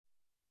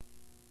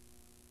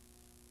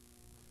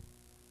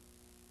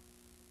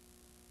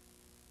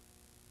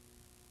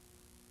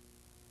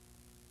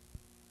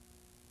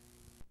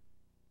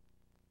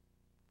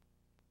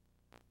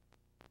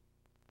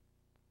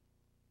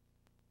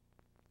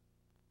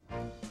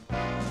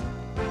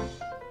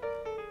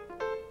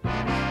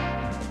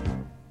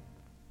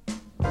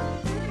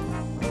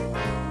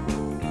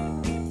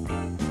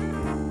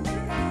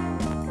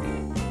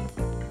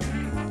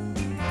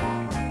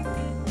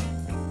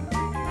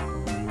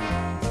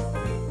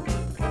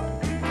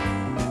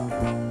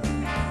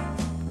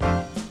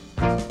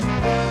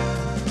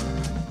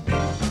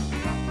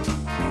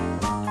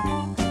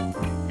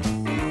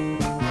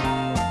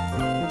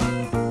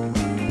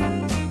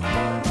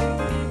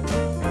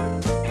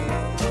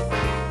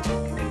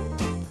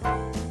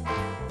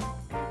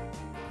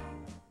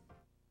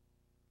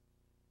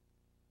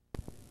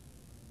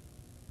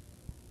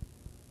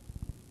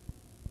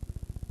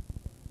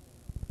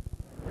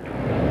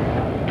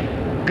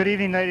Good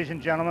evening, ladies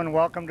and gentlemen.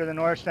 Welcome to the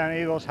Norristown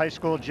Eagles High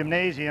School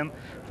Gymnasium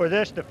for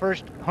this, the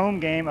first home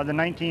game of the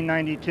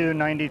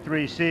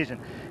 1992-93 season.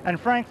 And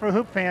Frank, for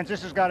hoop fans,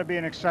 this has got to be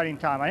an exciting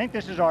time. I think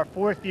this is our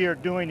fourth year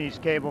doing these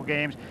cable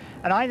games,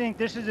 and I think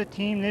this is a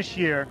team this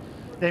year.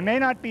 They may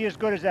not be as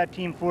good as that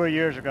team 4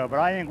 years ago, but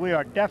I think we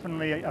are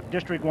definitely of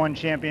District 1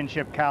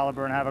 championship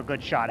caliber and have a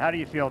good shot. How do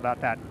you feel about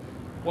that?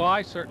 Well,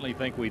 I certainly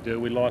think we do.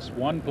 We lost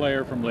one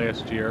player from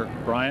last year,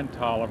 Brian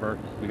Tolliver.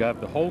 We got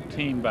the whole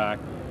team back.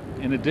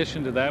 In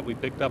addition to that, we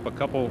picked up a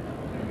couple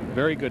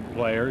very good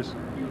players.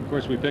 Of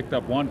course, we picked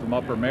up one from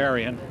Upper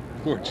Marion,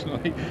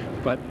 fortunately.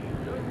 But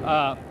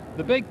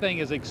the big thing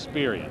is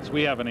experience.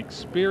 We have an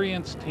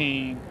experienced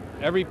team.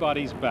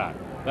 Everybody's back.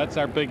 That's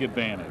our big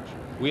advantage.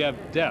 We have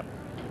depth.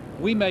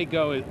 We may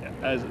go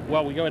as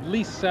well, we go at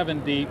least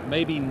 7 deep,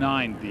 maybe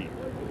 9 deep.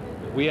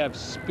 We have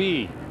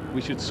speed.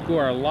 We should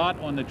score a lot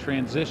on the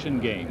transition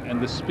game, and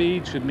the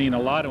speed should mean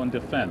a lot on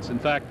defense. In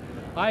fact,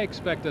 I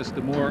expect us to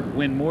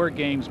win more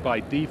games by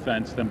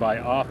defense than by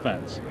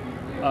offense.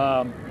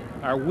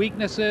 Our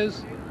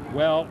weaknesses,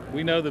 well,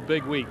 we know the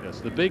big weakness.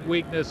 The big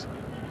weakness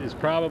is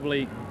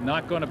probably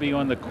not going to be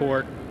on the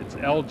court. It's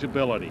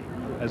eligibility.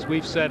 As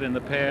we've said in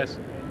the past,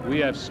 we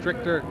have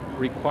stricter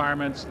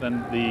requirements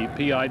than the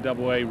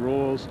PIAA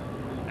rules,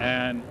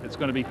 and it's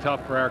going to be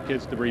tough for our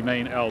kids to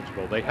remain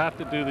eligible. They have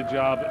to do the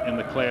job in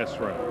the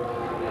classroom.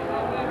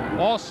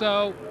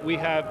 Also, we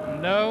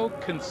have no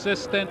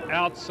consistent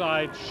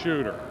outside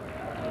shooter.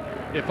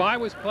 If I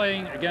was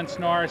playing against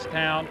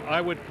Norristown,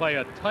 I would play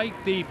a tight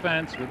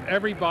defense with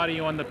everybody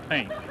on the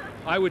paint.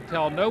 I would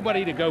tell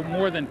nobody to go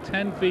more than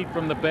 10 feet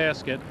from the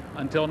basket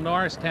until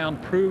Norristown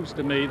proves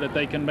to me that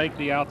they can make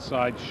the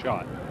outside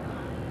shot.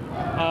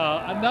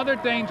 Another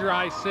danger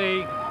I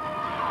see,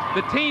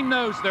 the team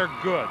knows they're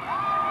good,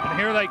 and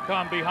here they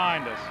come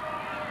behind us.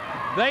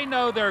 They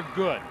know they're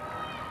good.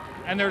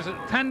 And there's a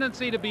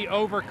tendency to be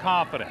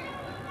overconfident.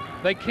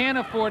 They can't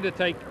afford to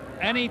take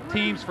any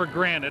teams for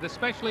granted,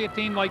 especially a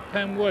team like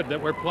Pennwood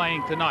that we're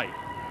playing tonight.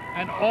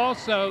 And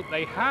also,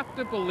 they have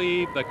to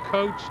believe the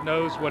coach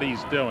knows what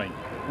he's doing.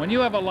 When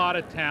you have a lot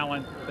of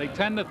talent, they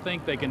tend to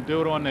think they can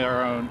do it on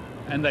their own,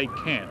 and they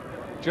can't.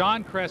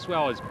 John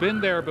Cresswell has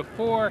been there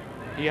before.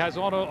 He has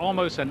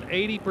almost an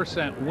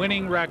 80%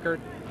 winning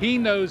record. He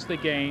knows the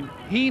game.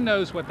 He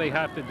knows what they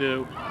have to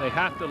do. They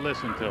have to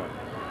listen to him.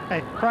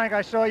 Hey, Frank,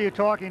 I saw you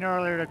talking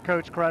earlier to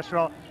Coach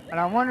Cresswell, and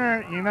I'm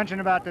wondering, you mentioned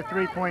about the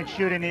three-point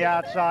shooting, the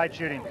outside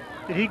shooting.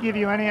 Did he give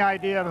you any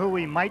idea of who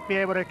we might be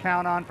able to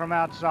count on from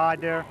outside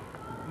there?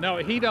 No,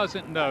 he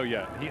doesn't know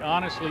yet. He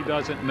honestly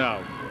doesn't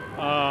know.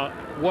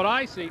 What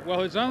I see,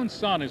 well, his own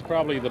son is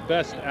probably the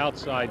best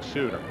outside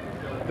shooter.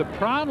 The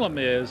problem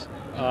is,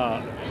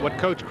 what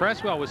Coach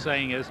Cresswell was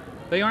saying is,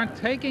 they aren't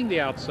taking the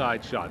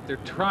outside shot. They're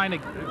trying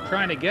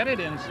to get it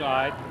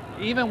inside.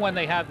 Even when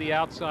they have the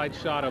outside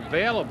shot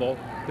available,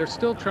 they're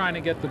still trying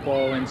to get the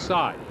ball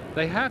inside.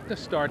 They have to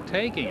start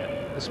taking it,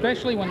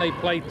 especially when they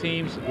play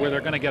teams where they're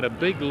going to get a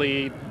big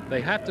lead.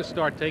 They have to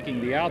start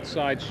taking the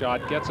outside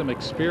shot, get some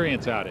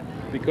experience at it,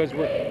 because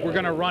we're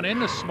going to run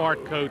into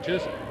smart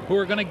coaches who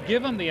are going to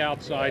give them the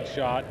outside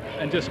shot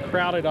and just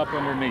crowd it up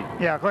underneath.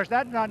 Yeah, of course,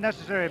 that's not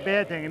necessarily a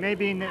bad thing. It may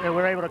be that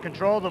we're able to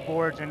control the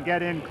boards and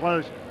get in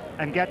close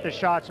and get the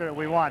shots that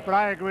we want. But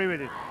I agree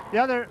with you. The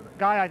other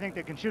guy I think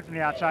that can shoot from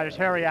the outside is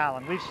Harry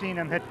Allen. We've seen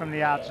him hit from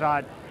the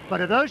outside.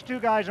 But if those two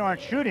guys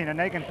aren't shooting and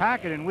they can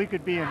pack it in, we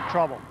could be in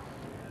trouble.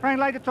 Frank, I'd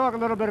like to talk a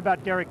little bit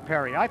about Derek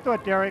Perry. I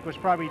thought Derek was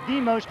probably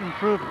the most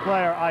improved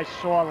player I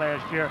saw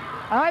last year.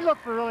 And I look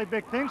for really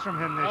big things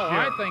from him this year.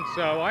 I think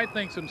so. I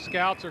think some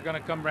scouts are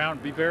going to come around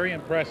and be very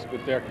impressed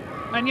with Derek.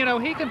 And, you know,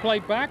 he can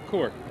play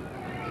backcourt.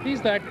 He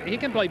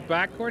can play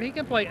backcourt. He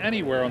can play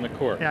anywhere on the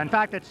court. Yeah, in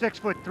fact, at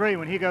 6'3",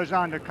 when he goes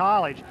on to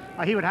college,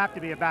 he would have to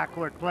be a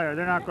backcourt player.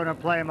 They're not going to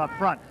play him up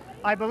front.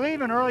 I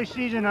believe in early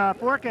season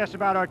forecasts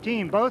about our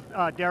team, both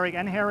Derek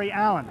and Harry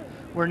Allen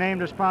were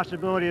named as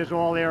possibility as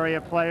all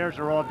area players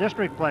or all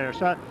district players.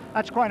 So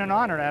that's quite an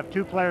honor to have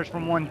two players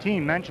from one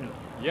team mentioned.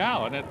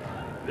 Yeah, and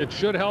it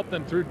should help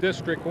them through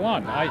District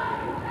 1.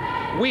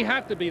 We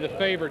have to be the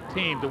favorite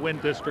team to win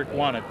District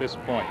 1 at this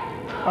point.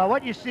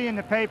 What you see in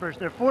the papers,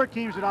 there are 4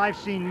 teams that I've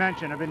seen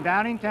mentioned have been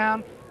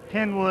Downingtown,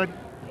 Pennwood,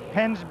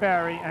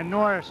 Pennsbury, and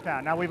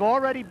Norristown. Now, we've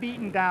already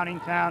beaten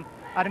Downingtown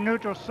at a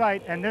neutral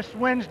site, and this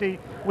Wednesday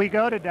we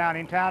go to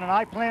Downingtown, and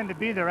I plan to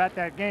be there at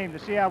that game to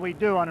see how we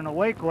do on an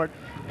away court.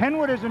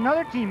 Pennwood is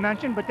another team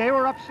mentioned, but they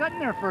were upset in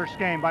their first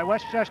game by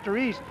Westchester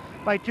East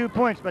by 2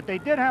 points, but they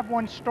did have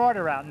one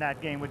starter out in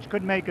that game, which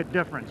could make a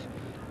difference.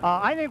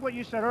 I think what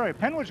you said earlier,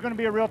 Pennwood's going to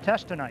be a real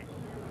test tonight.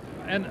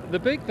 And the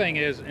big thing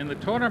is, in the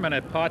tournament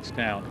at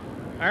Pottstown,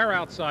 our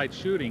outside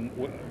shooting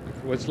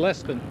was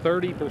less than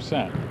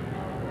 30%.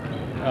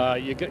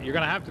 You're going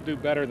to have to do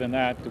better than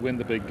that to win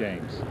the big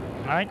games.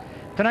 All right.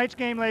 Tonight's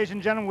game, ladies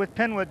and gentlemen, with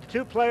Pennwood, the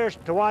 2 players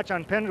to watch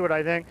on Pennwood,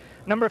 I think.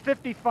 Number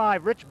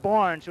 55, Rich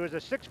Barnes, who is a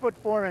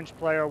 6'4"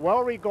 player,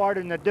 well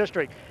regarded in the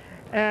district.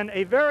 And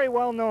a very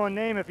well-known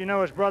name, if you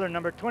know his brother,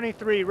 number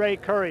 23, Ray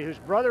Curry, whose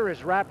brother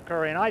is Rap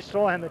Curry, and I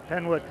saw him at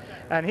Pennwood,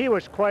 and he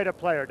was quite a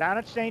player. Down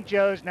at St.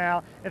 Joe's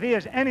now, if he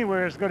is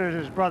anywhere as good as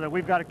his brother,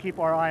 we've got to keep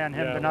our eye on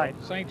him tonight.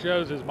 Well, St.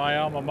 Joe's is my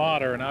alma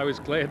mater, and I was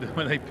glad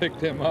when they picked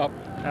him up.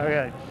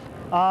 Okay.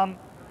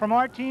 From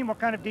our team, what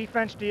kind of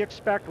defense do you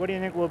expect? What do you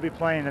think we'll be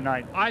playing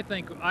tonight? I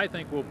think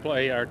we'll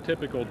play our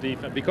typical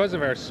defense. Because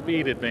of our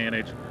speed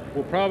advantage,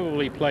 we'll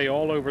probably play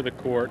all over the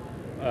court.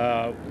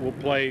 We'll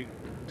play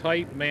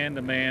tight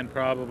man-to-man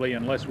probably,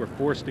 unless we're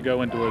forced to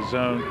go into a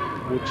zone.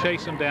 We'll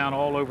chase them down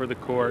all over the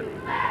court.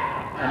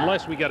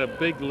 Unless we get a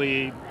big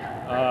lead,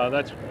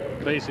 that's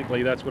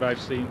what I've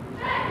seen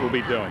we'll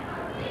be doing.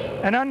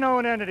 An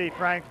unknown entity,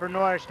 Frank, for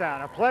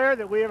Norristown. A player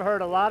that we have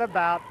heard a lot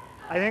about.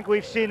 I think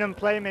we've seen him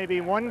play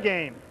maybe one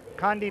game,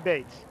 Condi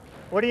Bates.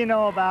 What do you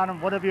know about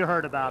him? What have you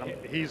heard about him?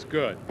 He's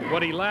good.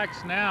 What he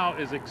lacks now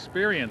is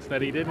experience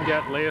that he didn't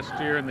get last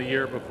year and the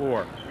year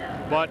before.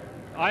 But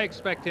I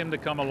expect him to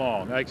come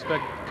along. I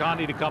expect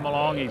Condi to come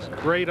along. He's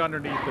great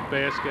underneath the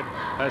basket,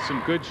 has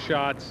some good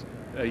shots.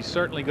 He's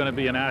certainly going to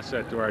be an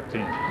asset to our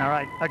team. All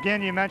right.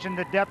 Again, you mentioned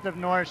the depth of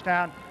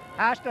Norristown.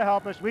 Has to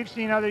help us. We've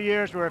seen other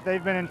years where if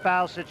they've been in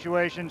foul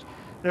situations,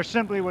 there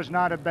simply was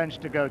not a bench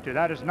to go to.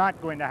 That is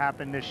not going to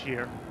happen this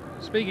year.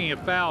 Speaking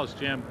of fouls,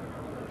 Jim,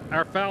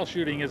 our foul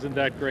shooting isn't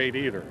that great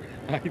either.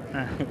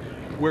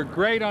 We're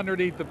great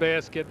underneath the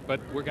basket, but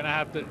we're going to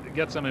have to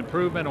get some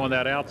improvement on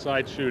that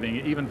outside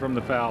shooting, even from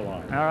the foul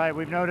line. All right,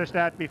 we've noticed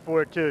that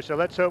before too, so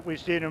let's hope we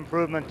see an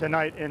improvement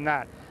tonight in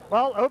that.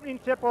 Well, opening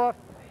tip-off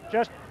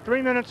just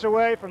 3 minutes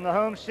away from the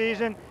home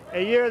season,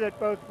 a year that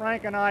both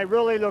Frank and I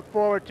really look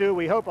forward to.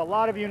 We hope a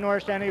lot of you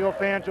Norristown Eagle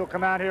fans will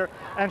come out here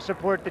and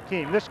support the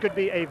team. This could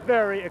be a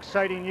very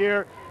exciting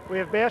year. We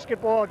have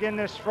basketball again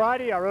this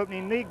Friday, our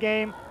opening league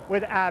game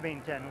with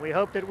Abington. We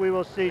hope that we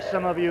will see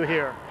some of you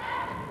here.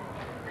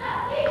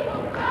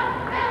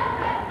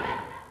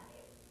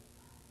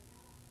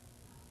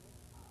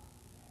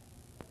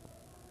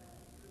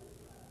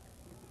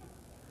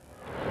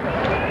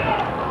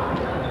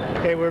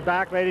 Okay, we're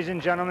back, ladies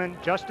and gentlemen,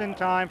 just in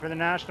time for the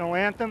national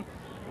anthem.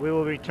 We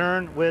will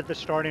return with the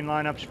starting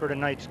lineups for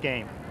tonight's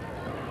game.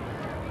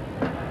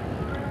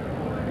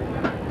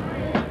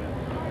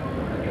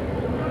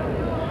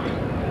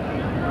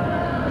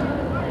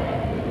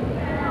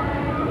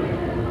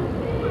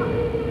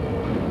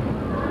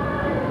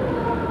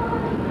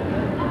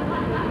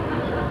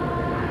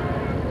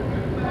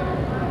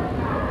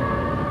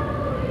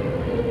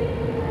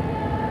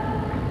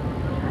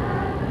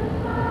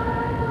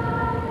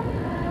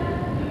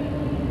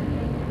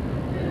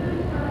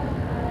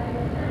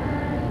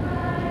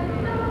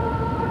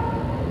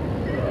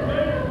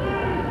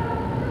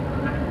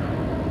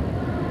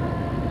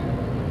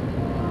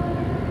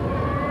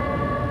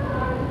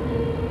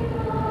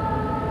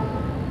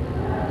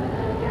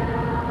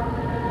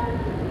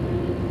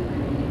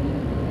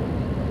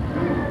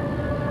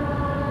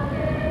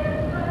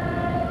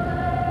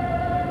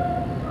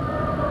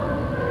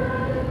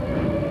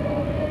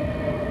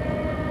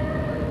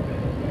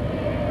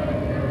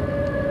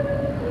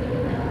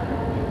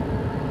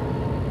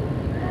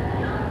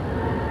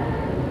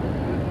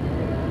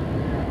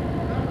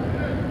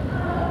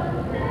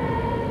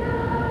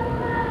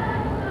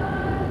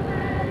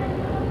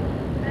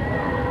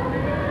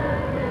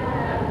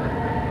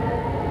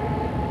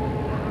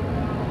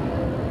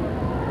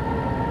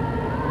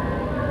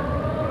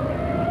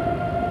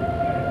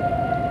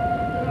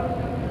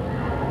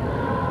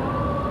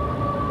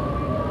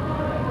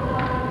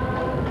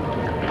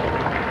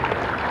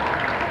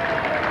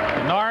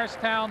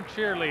 Norristown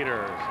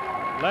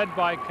cheerleaders, led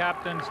by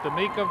Captains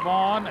D'Amica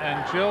Vaughn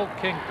and Jill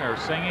Kinkner,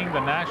 singing the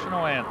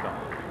national anthem.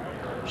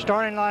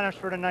 Starting lineups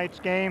for tonight's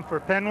game for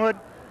Pennwood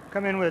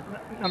come in with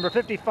number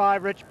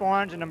 55, Rich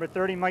Barnes, and number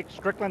 30, Mike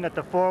Strickland at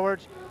the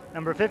forwards,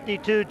 number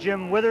 52,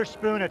 Jim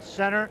Witherspoon at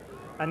center,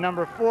 and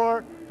number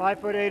 4,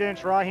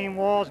 5'8" Raheem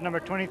Walls, number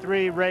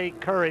 23, Ray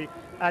Curry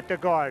at the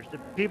guards. The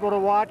people to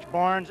watch,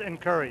 Barnes and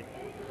Curry.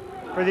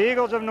 For the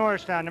Eagles of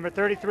Norristown, number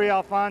 33,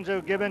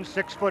 Alfonso Gibbons,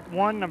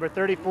 6'1", number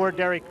 34,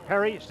 Derek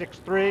Perry,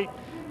 6'3",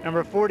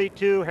 number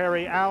 42,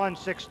 Harry Allen,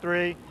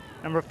 6'3",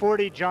 number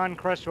 40, John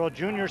Cresswell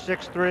Jr.,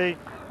 6'3",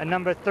 and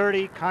number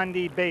 30,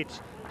 Condi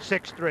Bates,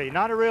 6'3".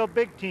 Not a real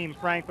big team,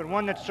 Frank, but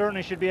one that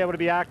certainly should be able to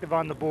be active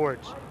on the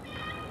boards.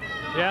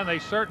 Yeah, and they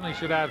certainly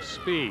should have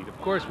speed. Of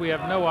course, we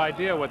have no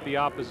idea what the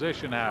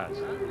opposition has.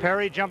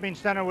 Perry jumping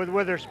center with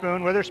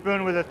Witherspoon.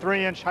 Witherspoon with a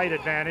 3-inch height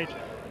advantage.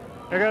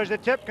 There goes the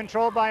tip,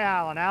 controlled by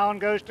Allen. Allen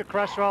goes to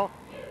Cresswell.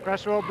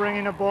 Cresswell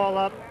bringing the ball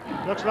up.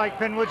 Looks like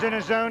Pennwood's in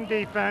his zone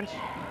defense.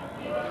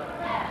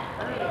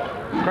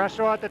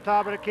 Cresswell at the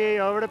top of the key,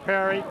 over to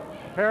Perry.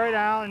 Perry to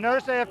Allen.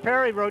 Notice they have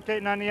Perry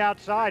rotating on the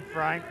outside,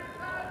 Frank.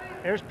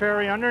 Here's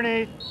Perry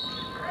underneath.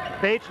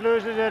 Bates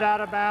loses it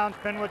out of bounds.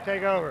 Pennwood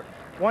take over.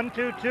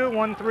 1-2-2,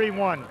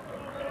 1-3-1.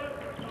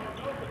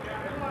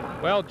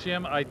 Well,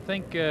 Jim, I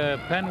think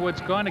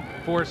Pennwood's going to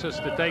force us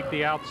to take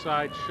the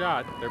outside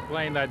shot. They're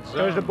playing that zone.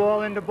 Goes the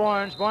ball into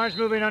Barnes. Barnes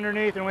moving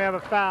underneath, and we have a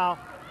foul.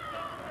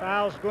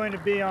 Foul's going to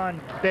be on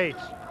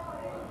Bates.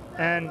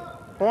 And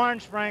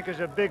Barnes Frank is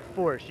a big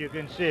force. You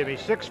can see him.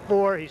 He's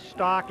 6'4", he's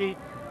stocky.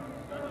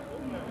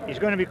 He's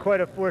going to be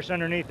quite a force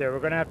underneath there. We're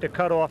going to have to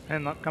cut off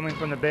him coming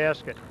from the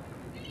basket.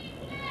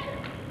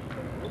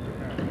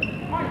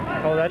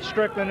 Oh, that's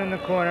Strickland in the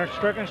corner.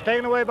 Strickland's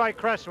taken away by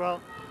Cresswell.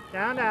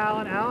 Down to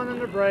Allen. Allen in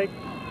the break.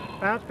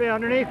 Bounce be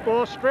underneath.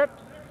 Ball stripped.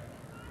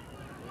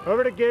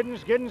 Over to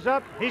Giddens. Giddens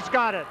up. He's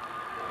got it.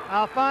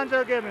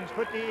 Alfonso Gibbons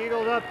put the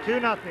Eagles up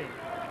 2-0.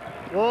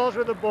 Walls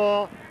with the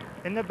ball.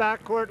 In the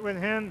backcourt with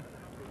him.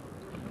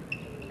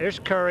 There's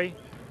Curry.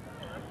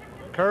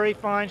 Curry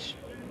finds.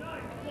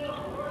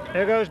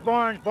 There goes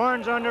Barnes.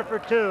 Barnes under for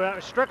 2. That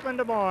was Strickland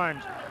to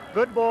Barnes.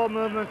 Good ball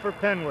movement for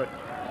Pennwood.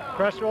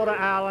 Cresswell to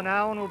Allen.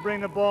 Allen will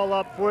bring the ball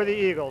up for the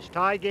Eagles.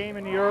 Tie game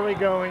in the early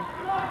going.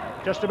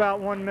 Just about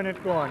 1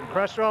 minute gone.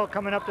 Cresswell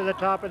coming up to the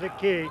top of the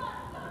key.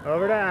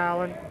 Over to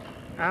Allen.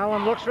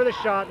 Allen looks for the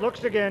shot.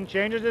 Looks again.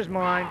 Changes his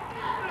mind.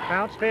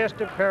 Bounce pass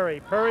to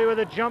Perry. Perry with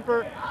a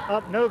jumper.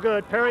 Up, no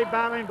good. Perry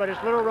battling, but his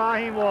little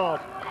Raheem Walls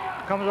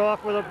comes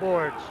off with the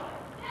boards.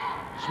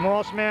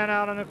 Smallest man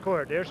out on the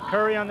court. There's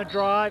Curry on the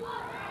drive.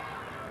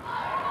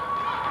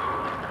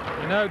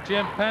 You know,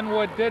 Jim,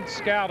 Pennwood did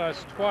scout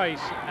us twice,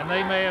 and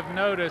they may have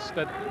noticed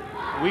that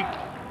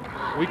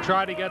we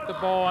try to get the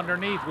ball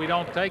underneath. We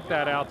don't take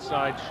that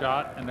outside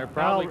shot, and they're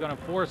probably going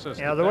to force us.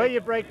 Yeah, the way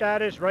you break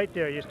that is right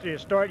there. You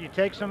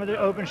take some of the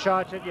open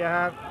shots that you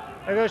have.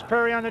 There goes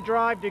Perry on the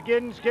drive to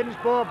Giddens.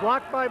 Giddens ball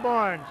blocked by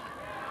Barnes.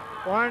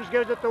 Barnes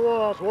gives it to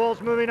Walls.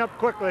 Walls moving up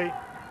quickly.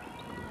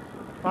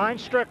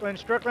 Finds Strickland.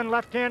 Strickland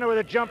left-hander with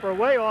a jumper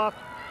way off.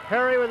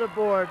 Perry with a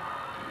board.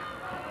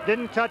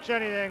 Didn't touch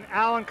anything.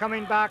 Allen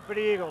coming back for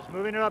the Eagles.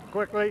 Moving it up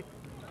quickly.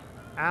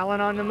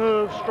 Allen on the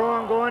move.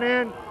 Strong going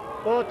in.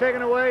 Ball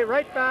taken away.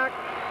 Right back.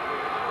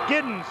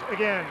 Giddens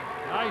again.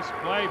 Nice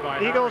play by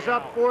Eagles Harry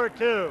up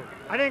 4-2.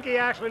 I think he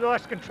actually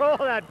lost control of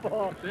that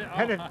ball.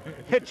 And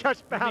it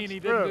just bounced You mean he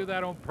through. didn't do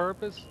that on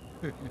purpose?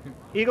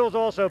 Eagles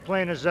also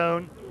playing a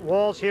zone.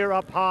 Walls here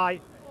up high.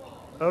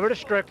 Over to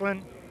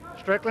Strickland.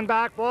 Strickland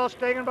back. Ball's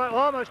taken by,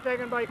 almost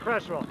taken by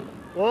Cresswell.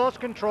 Walls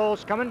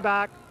controls, coming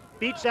back.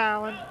 Beats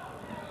Allen.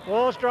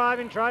 Walls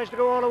driving, tries to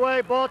go all the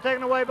way. Ball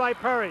taken away by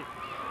Perry.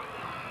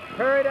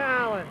 Perry to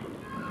Allen.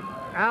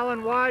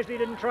 Allen wisely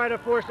didn't try to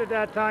force it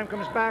that time.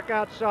 Comes back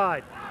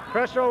outside.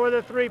 Cresswell with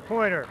a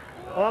three-pointer.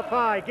 Off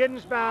high.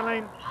 Giddens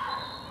battling.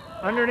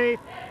 Underneath.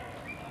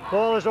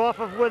 Ball is off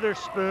of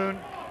Witherspoon.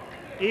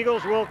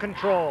 Eagles will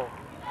control.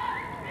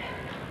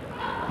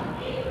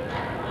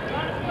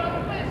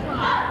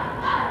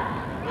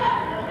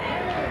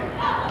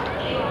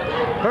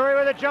 Perry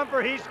with a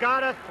jumper. He's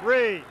got a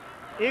 3.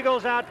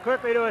 Eagles out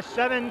quickly to a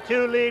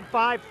 7-2 lead,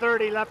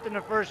 5:30 left in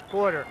the first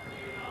quarter.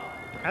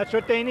 That's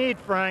what they need,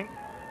 Frank.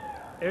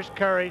 There's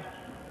Curry.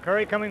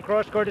 Curry coming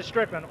cross-court to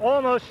Strickland.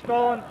 Almost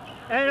stolen,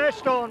 and it's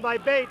stolen by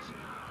Bates.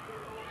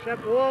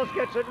 Except Walls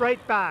gets it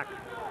right back.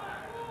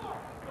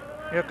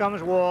 Here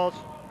comes Walls.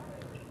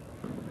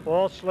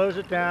 Walls slows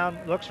it down,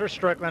 looks for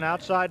Strickland.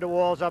 Outside the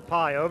Walls up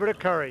high, over to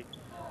Curry.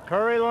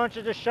 Curry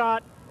launches a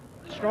shot.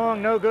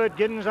 Strong, no good.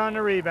 Giddens on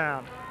the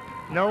rebound.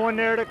 No one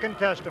there to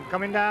contest him.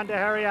 Coming down to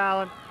Harry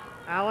Allen.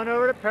 Allen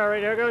over to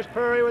Perry. There goes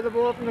Perry with the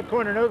ball from the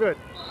corner. No good.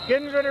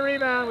 Giddens on the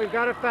rebound. We've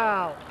got a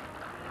foul.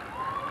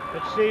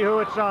 Let's see who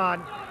it's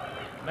on.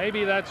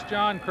 Maybe that's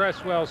John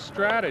Cresswell's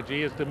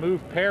strategy, is to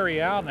move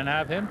Perry out and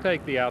have him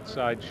take the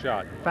outside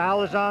shot.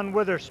 Foul is on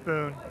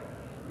Witherspoon.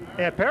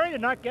 Yeah, Perry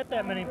did not get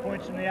that many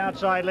points from the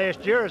outside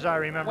last year, as I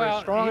remember. Well,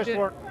 His strongest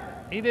work.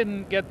 He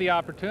didn't get the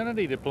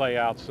opportunity to play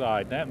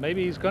outside.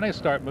 Maybe he's going to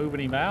start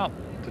moving him out.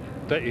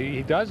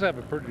 He does have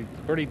a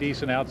pretty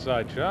decent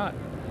outside shot.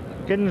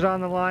 Giddens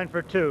on the line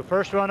for 2.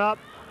 First one up,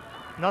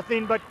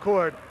 nothing but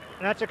cord.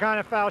 And that's the kind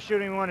of foul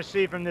shooting we want to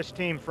see from this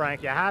team,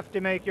 Frank. You have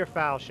to make your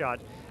foul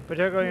shots,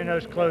 particularly in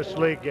those close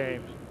league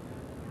games.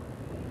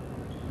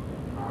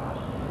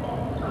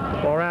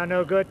 Ball around,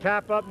 no good.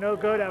 Tap up, no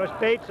good. That was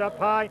Bates up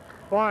high.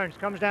 Barnes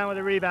comes down with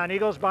a rebound.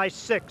 Eagles by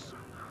 6.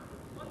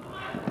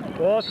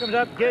 Walls comes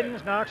up.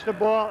 Giddens knocks the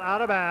ball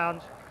out of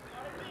bounds.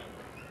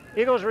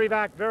 Eagles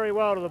react very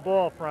well to the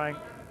ball, Frank.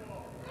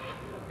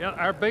 Yeah,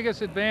 our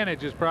biggest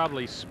advantage is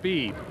probably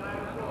speed.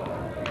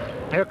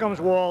 Here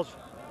comes Walls.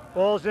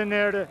 Walls in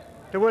there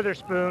to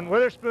Witherspoon.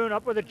 Witherspoon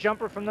up with a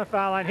jumper from the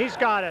foul line. He's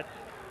got it.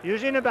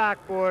 Using the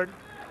backboard.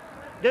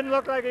 Didn't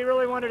look like he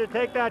really wanted to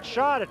take that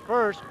shot at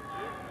first.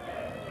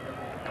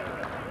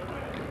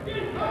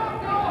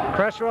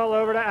 Cresswell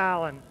over to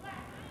Allen.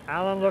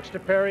 Allen looks to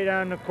Perry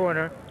down the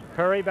corner.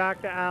 Perry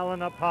back to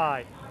Allen up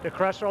high. To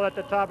Cresswell at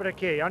the top of the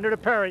key. Under to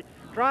Perry.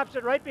 Drops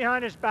it right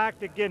behind his back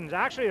to Giddens.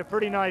 Actually a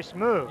pretty nice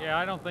move. Yeah,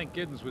 I don't think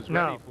Giddens was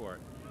ready for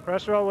it.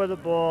 Cresswell with the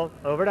ball.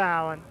 Over to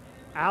Allen.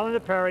 Allen to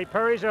Perry.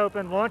 Perry's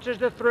open. Launches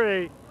the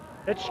 3.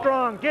 It's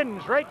strong.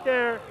 Giddens right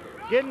there.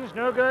 Giddens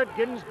no good.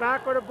 Giddens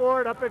back with a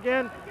board. Up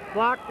again.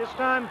 Blocked this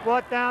time.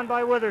 Brought down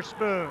by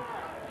Witherspoon.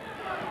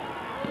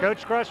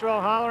 Coach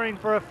Cresswell hollering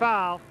for a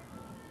foul.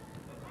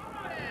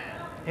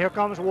 Here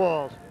comes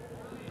Walls.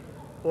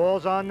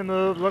 Walls on the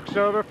move. Looks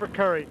over for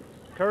Curry.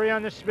 Curry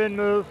on the spin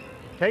move.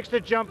 Takes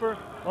the jumper.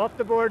 Off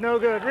the board, no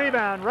good.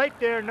 Rebound right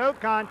there, no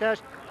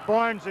contest.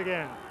 Barnes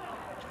again.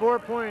 It's 4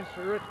 points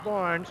for Rich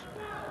Barnes.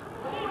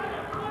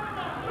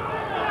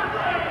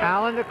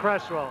 Allen to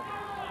Cresswell.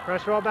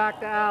 Cresswell back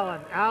to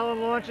Allen.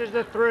 Allen launches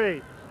the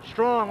three.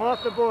 Strong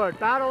off the board.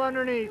 Battle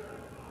underneath.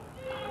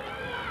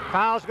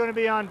 Foul's going to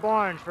be on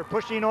Barnes for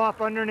pushing off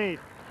underneath.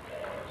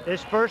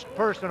 His first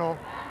personal.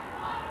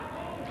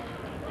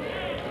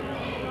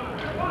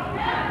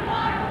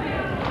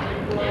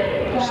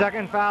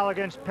 Second foul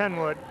against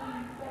Pennwood.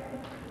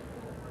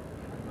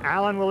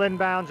 Allen will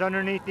inbounds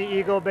underneath the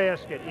Eagle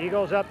basket.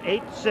 Eagles up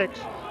 8-6.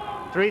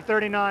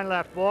 3:39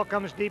 left. Ball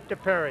comes deep to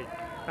Perry.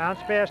 Bounce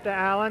pass to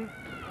Allen.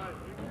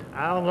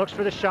 Allen looks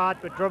for the shot,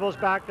 but dribbles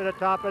back to the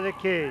top of the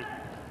key.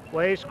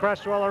 Waves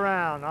Cresswell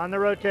around on the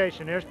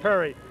rotation. Here's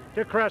Perry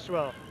to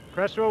Cresswell.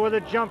 Cresswell with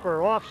a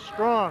jumper, off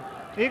strong.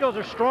 The Eagles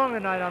are strong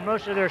tonight on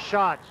most of their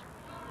shots.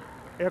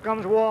 Here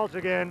comes Walls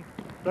again,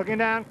 looking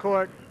down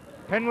court.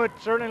 Pennwood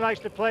certainly likes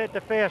to play at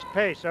the fast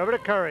pace. Over to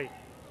Curry.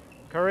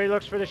 Curry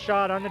looks for the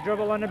shot on the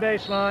dribble on the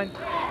baseline.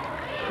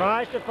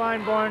 Tries to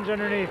find Barnes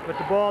underneath, but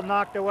the ball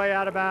knocked away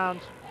out of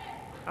bounds.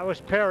 That was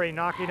Perry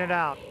knocking it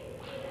out.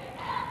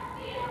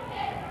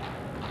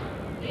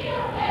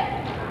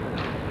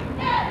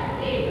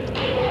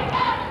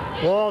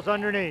 Walls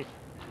underneath.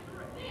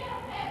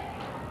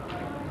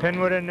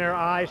 Pennwood in their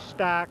eye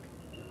stack.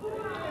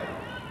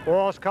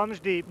 Walls comes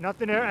deep,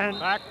 nothing there, and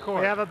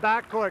we have a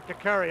backcourt to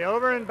Curry.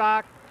 Over and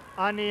back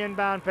on the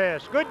inbound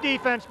pass. Good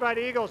defense by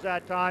the Eagles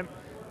that time.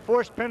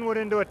 Forced Pennwood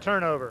into a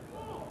turnover.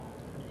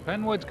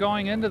 Pennwood's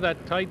going into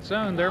that tight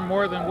zone. They're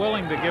more than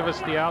willing to give us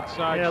the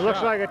outside shot. It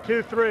looks like a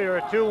 2-3 or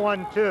a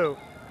 2-1-2.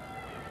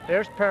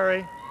 There's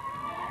Perry.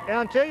 And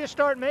until you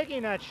start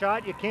making that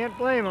shot, you can't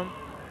blame him.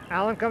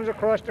 Allen comes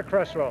across to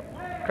Cresswell.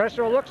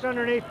 Cresswell looks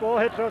underneath, ball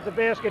hits off the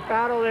basket.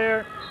 Battle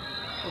there.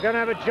 We're going to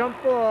have a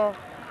jump ball.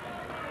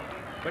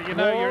 But you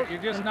know,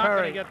 you're just not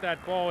going to get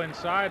that ball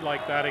inside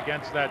like that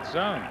against that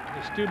zone.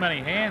 There's too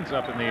many hands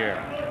up in the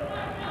air.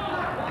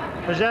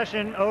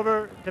 Possession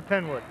over to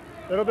Pennwood.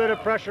 A little bit of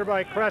pressure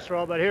by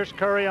Cresswell, but here's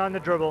Curry on the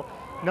dribble.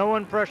 No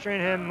one pressuring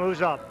him,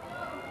 moves up.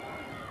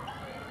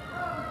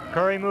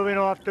 Curry moving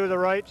off to the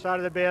right side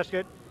of the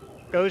basket.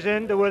 Goes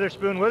in to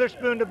Witherspoon.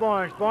 Witherspoon to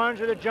Barnes. Barnes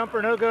with a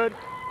jumper, no good.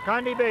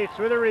 Condi Bates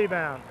with a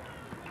rebound.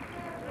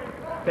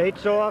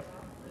 Bates off.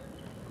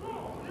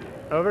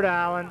 Over to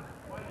Allen.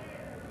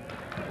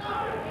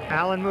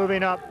 Allen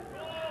moving up.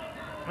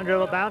 A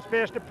dribble, bounce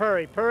pass to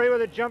Perry. Perry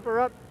with a jumper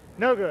up,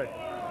 no good.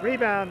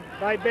 Rebound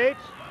by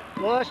Bates,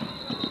 lost,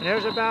 and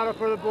there's a battle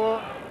for the ball.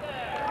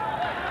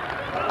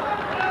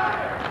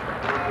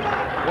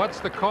 What's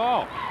the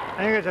call?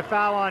 I think it's a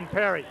foul on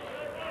Perry.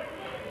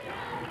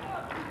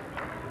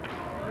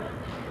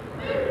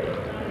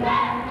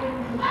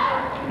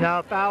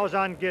 Now foul's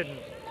on Giddens.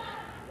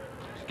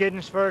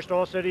 Giddens first,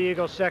 also the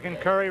Eagles second.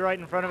 Curry right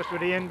in front of us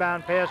with the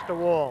inbound pass to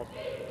Walls.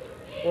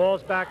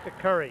 Walls back to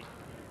Curry.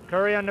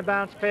 Curry on the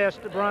bounce pass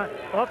to Bryant.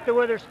 Off to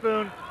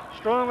Witherspoon.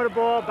 Strong with the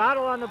ball.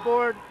 Battle on the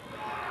board.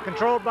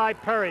 Controlled by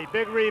Perry.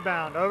 Big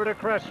rebound. Over to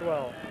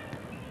Cresswell.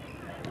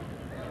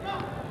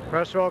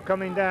 Cresswell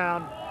coming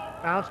down.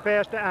 Bounce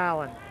pass to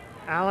Allen.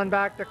 Allen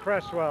back to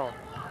Cresswell.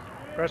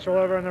 Cresswell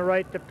over on the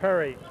right to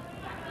Perry.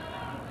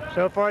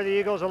 So far the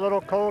Eagles a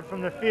little cold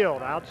from the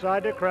field.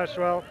 Outside to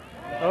Cresswell.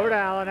 Over to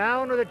Allen.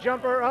 Allen with a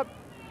jumper up.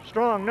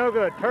 Strong. No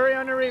good. Perry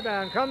on the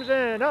rebound. Comes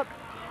in. Up.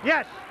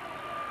 Yes.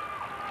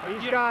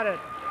 He's got it.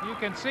 You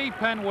can see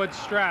Pennwood's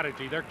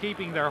strategy. They're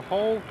keeping their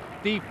whole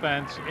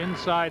defense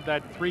inside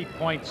that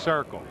three-point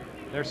circle.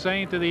 They're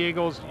saying to the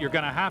Eagles, you're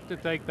going to have to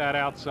take that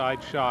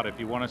outside shot if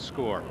you want to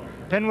score.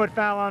 Pennwood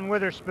foul on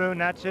Witherspoon.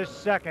 That's his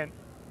second.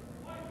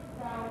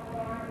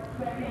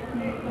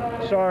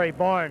 Sorry,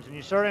 Barnes. And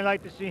you certainly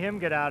like to see him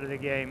get out of the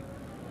game.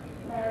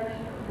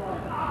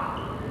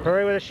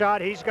 Perry with a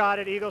shot. He's got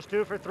it. Eagles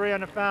 2 for 3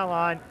 on the foul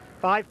line.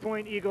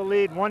 5-point Eagle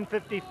lead.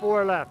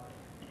 1:54 left.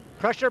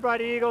 Pressure by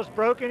the Eagles,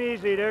 broken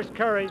easy. There's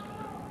Curry.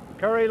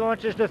 Curry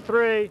launches the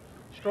three.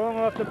 Strong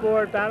off the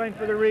board, battling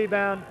for the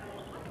rebound.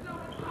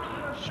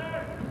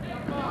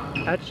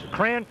 That's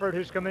Cranford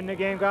who's come in the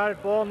game. Got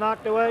it, ball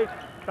knocked away.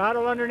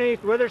 Battle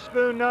underneath,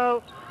 Witherspoon,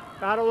 no.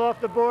 Battle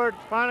off the board,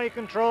 finally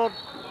controlled.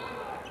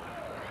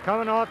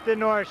 Coming off to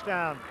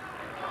Norristown.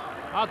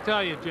 I'll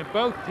tell you, Jim,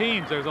 both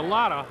teams, there's a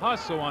lot of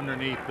hustle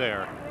underneath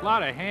there. A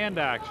lot of hand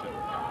action.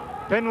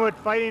 Pennwood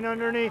fighting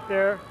underneath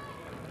there.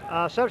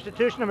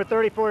 Substitution number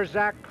 34,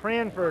 Zach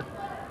Cranford,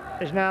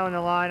 is now in the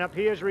lineup.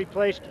 He has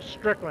replaced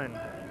Strickland.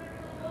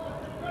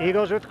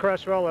 Eagles with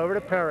Cresswell over to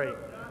Perry.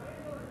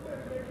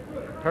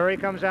 Perry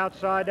comes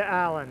outside to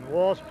Allen.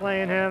 Walls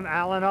playing him.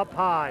 Allen up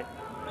high.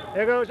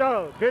 There goes,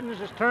 oh,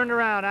 Giddens is turned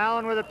around.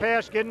 Allen with a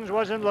pass. Giddens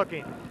wasn't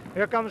looking.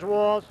 Here comes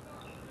Walls.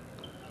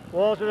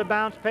 Walls with a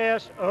bounce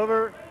pass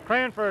over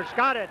Cranford's.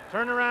 Got it.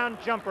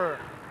 Turnaround jumper.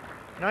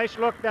 Nice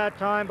look that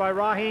time by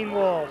Raheem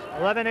Walls.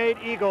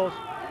 11-8 Eagles.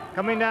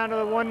 Coming down to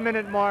the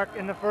 1-minute mark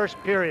in the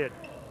first period.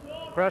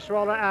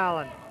 Cresswell to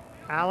Allen.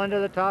 Allen to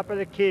the top of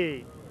the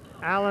key.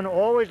 Allen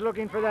always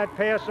looking for that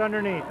pass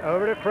underneath.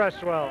 Over to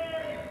Cresswell.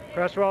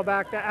 Cresswell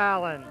back to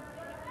Allen.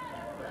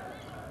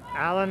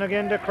 Allen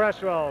again to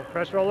Cresswell.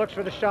 Cresswell looks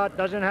for the shot,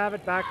 doesn't have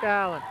it, back to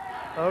Allen.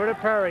 Over to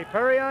Perry.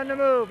 Perry on the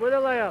move with a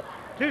layup.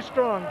 Too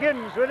strong.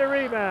 Giddens with a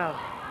rebound.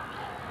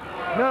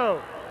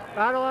 No.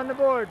 Battle on the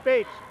board.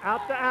 Bates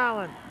out to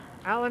Allen.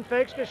 Allen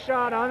fakes the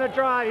shot on the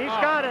drive. He's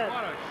got it.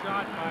 What a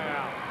shot by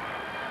Allen.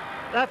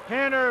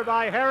 Left-hander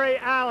by Harry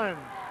Allen.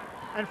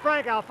 And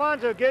Frank,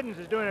 Alfonso Giddens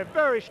is doing a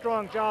very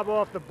strong job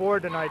off the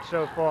board tonight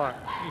so far.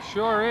 He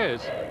sure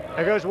is.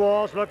 There goes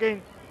Walls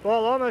looking.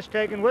 Ball almost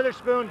taken.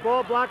 Witherspoon,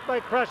 ball blocked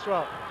by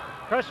Cresswell.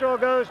 Cresswell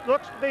goes,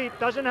 looks deep,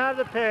 doesn't have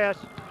the pass.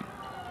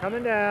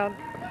 Coming down,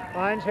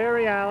 finds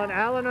Harry Allen.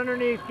 Allen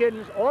underneath,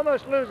 Giddens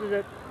almost loses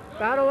it.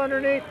 Battle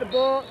underneath the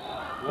ball.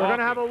 We're going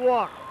to have a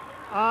walk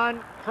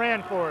on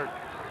Cranford.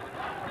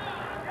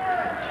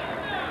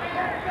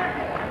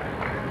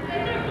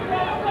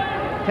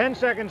 Ten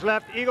seconds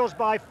left. Eagles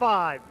by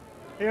 5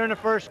 here in the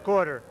first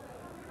quarter.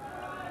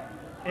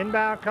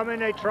 Inbound coming.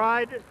 They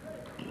tried.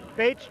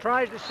 Bates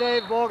tries to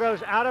save. Ball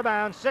goes out of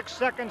bounds. 6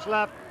 seconds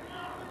left.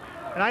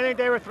 And I think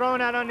they were throwing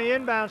that on the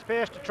inbounds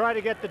pass to try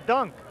to get the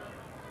dunk.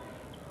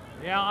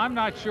 Yeah, I'm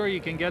not sure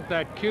you can get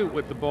that cute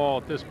with the ball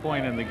at this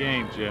point in the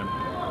game, Jim.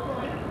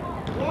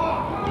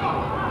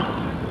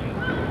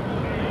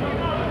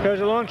 Goes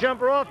a long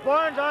jumper off.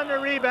 Barnes on the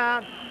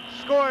rebound.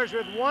 Scores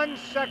with 1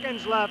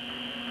 second left.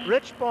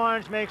 Rich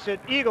Barnes makes it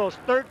Eagles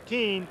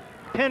 13,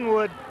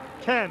 Pennwood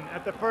 10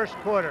 at the first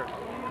quarter.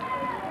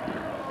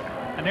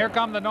 And here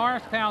come the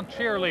Norristown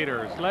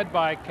cheerleaders, led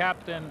by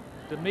Captain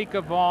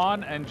D'Amica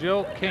Vaughn and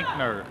Jill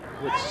Kinkner,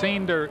 with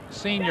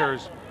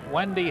seniors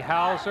Wendy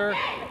Hauser,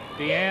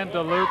 Deanne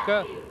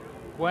DeLuca,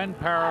 Gwen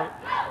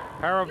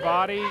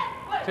Paravati,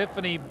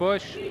 Tiffany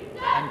Bush,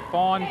 and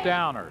Fawn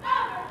Downer.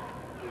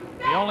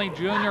 The only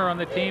junior on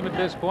the team at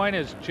this point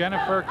is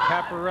Jennifer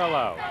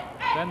Caparillo.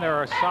 Then there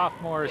are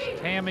sophomores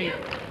Tammy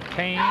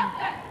Kane,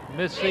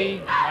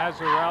 Missy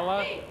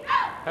Mazzarella,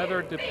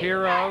 Heather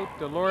DePiro,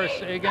 Dolores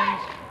Iggins,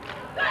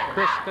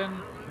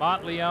 Kristen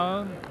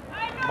Montleone,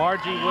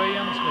 Margie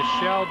Williams,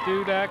 Michelle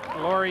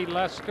Dudek, Lori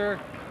Lester,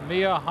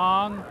 Mia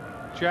Hong,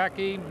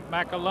 Jackie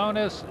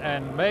Macalonis,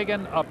 and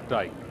Megan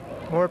Updike.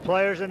 More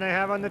players than they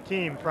have on the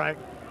team, Frank.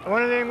 And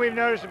one of the things we've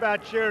noticed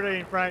about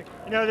cheerleading, Frank,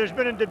 you know, there's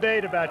been a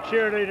debate about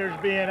cheerleaders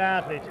being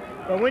athletes.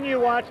 But when you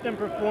watch them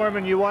perform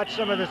and you watch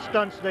some of the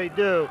stunts they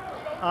do,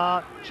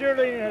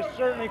 cheerleading has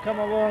certainly come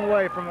a long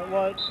way from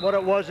what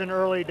it was in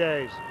early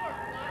days.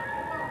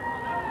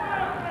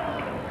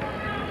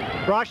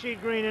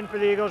 Rashid Green in for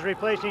the Eagles,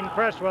 replacing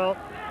Cresswell.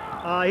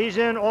 He's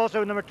in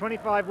also number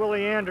 25,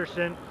 Willie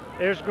Anderson.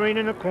 There's Green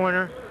in the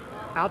corner.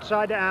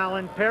 Outside to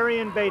Allen. Perry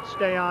and Bates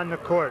stay on the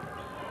court.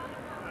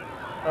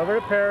 Over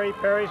to Perry.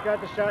 Perry's got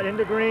the shot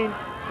into Green.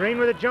 Green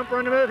with a jumper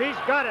on the move. He's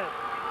got it.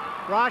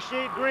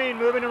 Rashid Green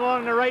moving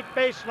along the right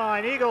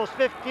baseline. Eagles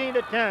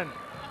 15-10.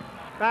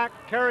 Back,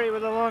 Curry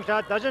with a long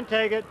shot. Doesn't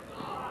take it.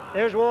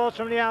 There's Walls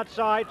from the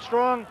outside.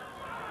 Strong.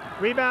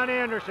 Rebound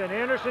Anderson.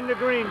 Anderson to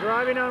Green.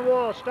 Driving on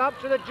Walls.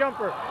 Stops with a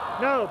jumper.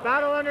 No.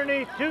 Battle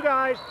underneath. 2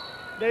 guys.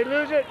 They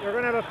lose it. They're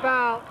going to have a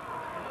foul.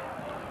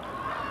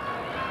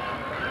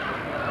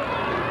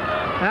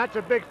 That's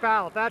a big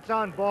foul. That's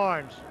on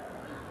Barnes.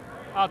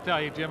 I'll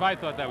tell you, Jim, I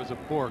thought that was a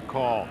poor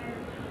call.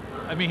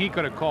 I mean, he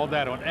could have called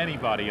that on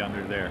anybody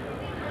under there.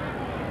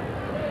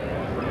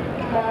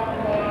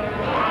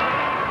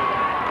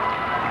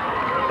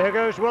 There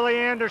goes Willie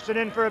Anderson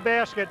in for a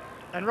basket.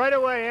 And right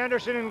away,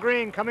 Anderson and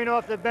Green coming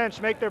off the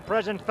bench make their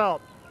presence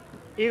felt.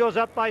 Eagles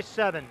up by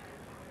 7.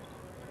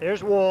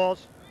 There's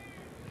Walls.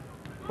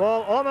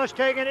 Ball almost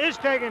taken, is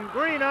taken.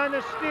 Green on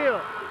the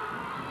steal.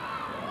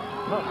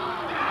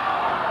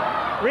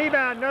 Oh.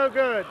 Rebound, no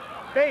good.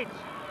 Bates.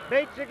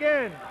 Bates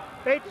again.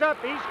 Bates up,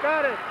 he's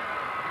got it.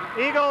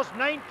 Eagles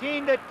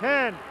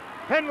 19-10.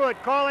 Pennwood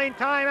calling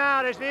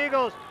timeout as the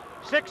Eagles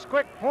 6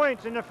 quick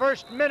points in the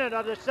first minute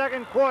of the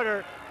second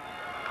quarter.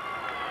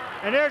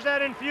 And there's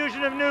that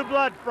infusion of new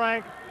blood,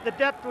 Frank, the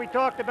depth we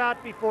talked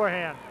about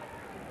beforehand.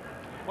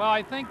 Well,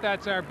 I think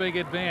that's our big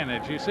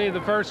advantage. You see,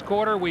 the first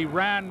quarter we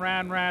ran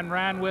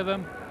with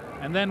them,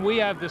 and then we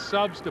have the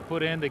subs to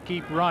put in to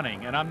keep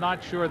running, and I'm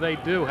not sure they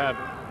do have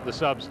the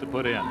subs to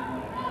put in.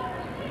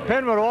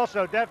 Pennwood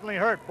also definitely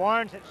hurt.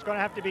 Barnes is going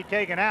to have to be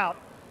taken out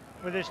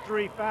with his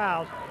 3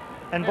 fouls.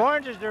 And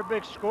Barnes is their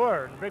big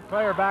scorer, big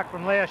player back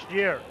from last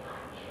year.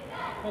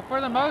 Well, for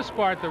the most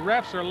part, the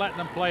refs are letting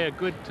them play a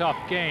good, tough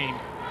game.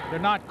 They're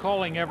not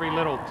calling every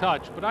little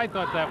touch, but I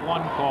thought that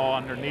one call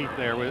underneath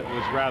there was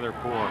rather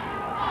poor.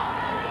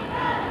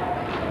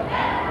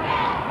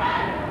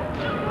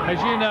 As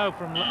you know,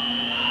 from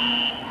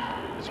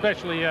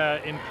especially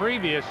in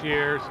previous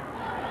years,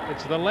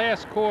 it's the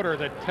last quarter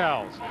that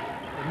tells.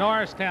 The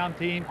Norristown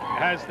team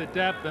has the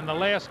depth. In the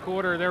last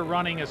quarter, they're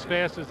running as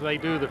fast as they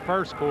do the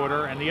first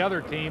quarter, and the other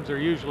teams are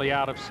usually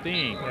out of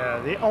steam. Yeah,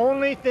 the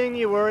only thing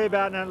you worry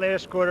about in that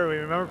last quarter, we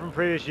remember from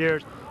previous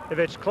years, if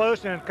it's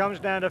close and it comes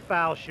down to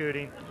foul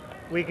shooting,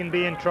 we can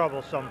be in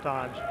trouble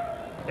sometimes.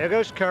 There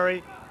goes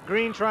Curry.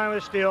 Green trying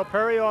with a steal.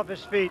 Perry off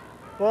his feet.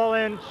 Ball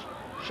in,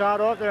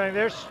 shot off there. And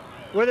there's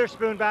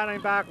Witherspoon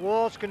battling back.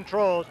 Walls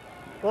controls.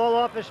 Ball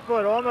off his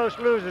foot, almost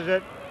loses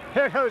it.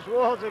 There goes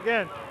Walls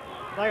again,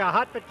 like a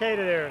hot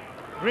potato there.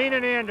 Green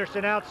and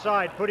Anderson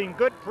outside, putting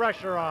good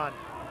pressure on.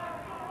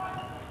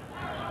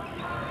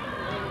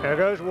 There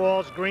goes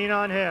Walls, Green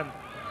on him.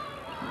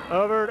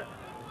 Over.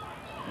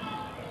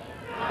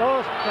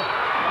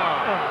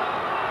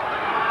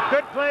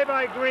 Good play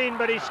by Green,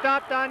 but he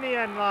stopped on the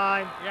end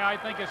line. Yeah, I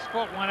think his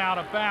foot went out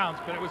of bounds,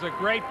 but it was a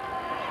great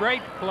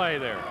play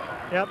there.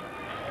 Yep.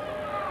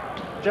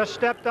 Just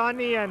stepped on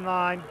the end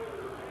line.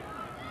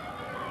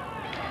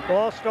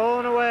 Ball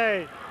stolen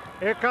away.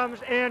 Here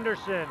comes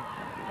Anderson.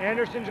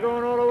 Anderson's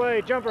going all the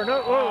way. Jumper,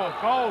 no, whoa.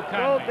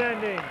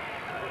 Goaltending.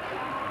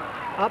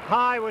 Up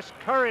high was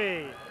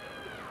Curry.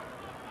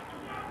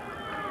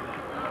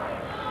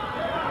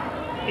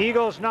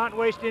 Eagles not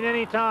wasting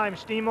any time.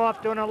 Steam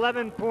off to an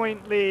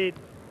 11-point lead.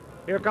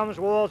 Here comes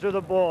Walls with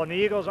the ball. And the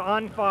Eagles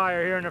on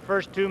fire here in the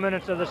first 2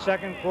 minutes of the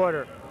second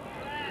quarter.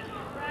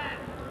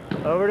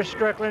 Over to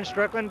Strickland.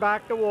 Strickland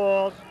back to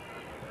Walls.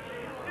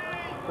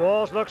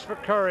 Walls looks for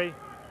Curry.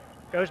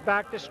 Goes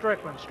back to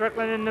Strickland.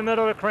 Strickland in the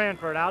middle to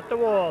Cranford. Out to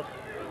Walls.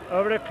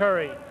 Over to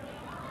Curry.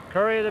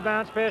 Curry the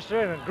bounce pass to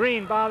Strickland.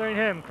 Green bothering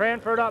him.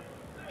 Cranford up.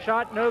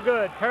 Shot no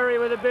good. Perry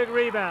with a big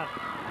rebound.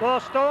 Ball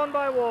stolen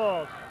by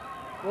Walls.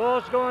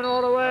 Walls going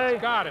all the way.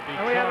 It's gotta be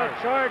and we have a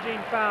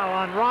charging foul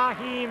on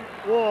Raheem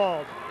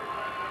Walls.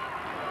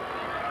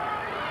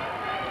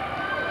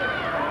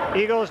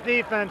 Eagles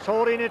defense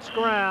holding its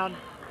ground.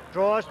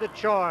 Draws the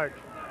charge.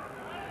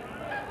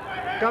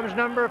 Comes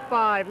number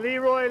 5,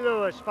 Leroy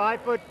Lewis,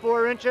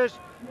 5'4",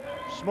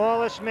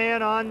 smallest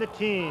man on the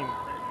team.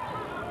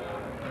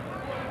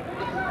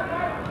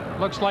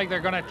 Looks like they're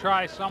going to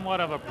try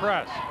somewhat of a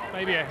press,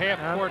 maybe a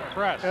half-court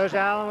press. Goes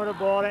Allen with the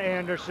ball to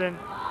Anderson.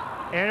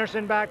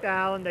 Anderson back to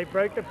Allen. They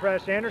break the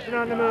press. Anderson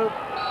on the move.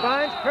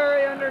 Finds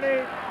Perry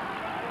underneath.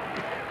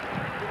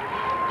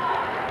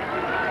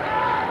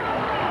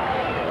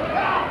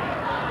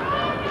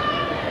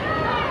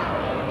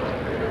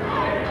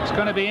 It's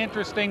going to be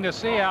interesting to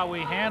see how we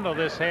handle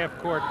this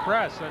half-court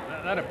press.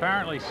 That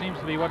apparently seems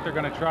to be what they're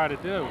going to try to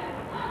do.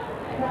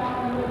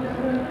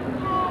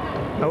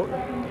 Oh,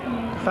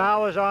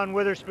 foul is on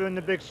Witherspoon,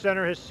 the big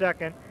center, his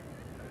second.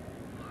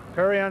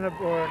 Curry on the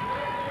board.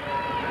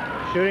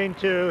 Shooting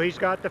 2. He's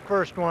got the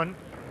first one.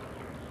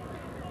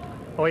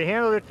 Well, he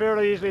handled it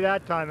fairly easily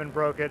that time and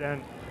broke it.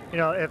 And, you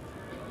know, if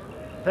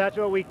that's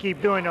what we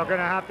keep doing, they're going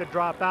to have to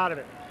drop out of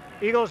it.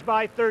 Eagles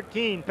by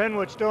 13.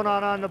 Pennwood still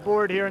not on the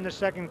board here in the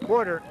second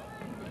quarter.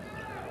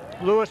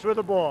 Lewis with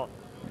the ball.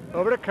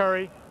 Over to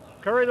Curry.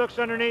 Curry looks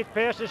underneath.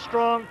 Pass is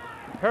strong.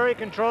 Perry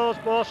controls.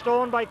 Ball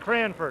stolen by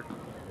Cranford.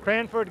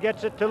 Cranford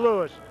gets it to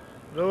Lewis.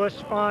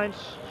 Lewis finds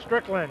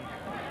Strickland.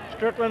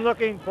 Strickland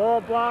looking.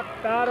 Ball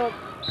blocked. Battle.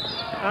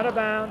 Out of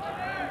bounds.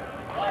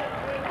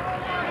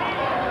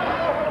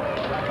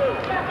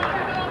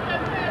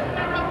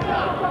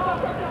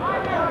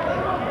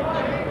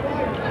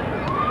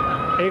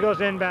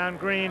 Eagles inbound.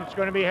 Green. It's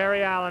going to be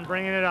Harry Allen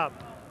bringing it up.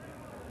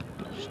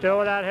 Still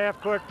with that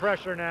half-court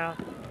pressure now.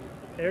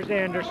 There's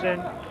Anderson.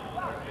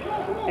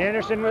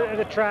 Anderson with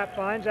the trap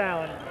finds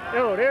Allen.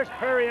 Oh, there's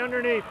Perry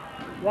underneath.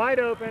 Wide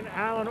open.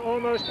 Allen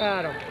almost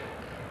had him.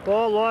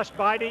 Ball lost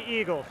by the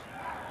Eagles.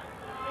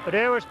 But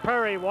there was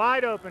Perry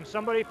wide open.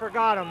 Somebody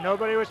forgot him.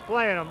 Nobody was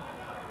playing him.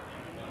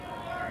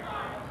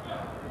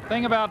 The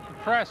thing about the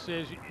press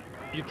is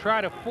you try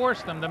to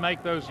force them to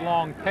make those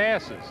long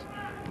passes.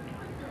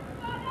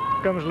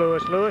 Comes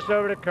Lewis. Lewis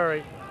over to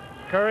Curry.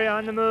 Curry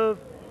on the move.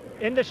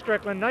 Into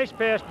Strickland. Nice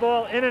pass.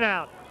 Ball in and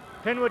out.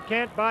 Pennwood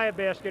can't buy a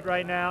basket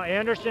right now.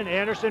 Anderson.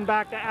 Anderson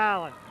back to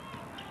Allen.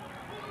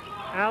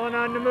 Allen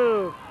on the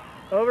move.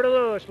 Over to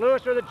Lewis.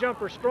 Lewis with a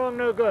jumper. Strong,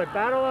 no good.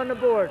 Battle on the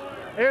boards.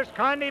 There's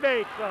Condi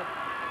Bates up.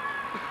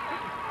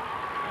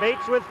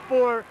 Bates with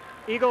 4.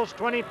 Eagles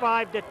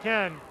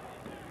 25-10.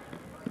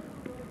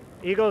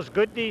 Eagles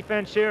good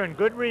defense here and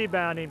good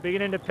rebounding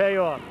beginning to pay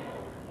off.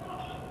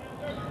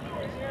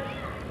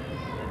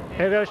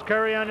 Here goes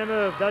Curry on the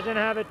move. Doesn't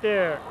have it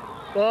there.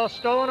 Ball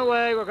stolen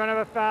away. We're going to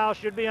have a foul.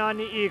 Should be on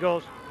the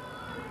Eagles.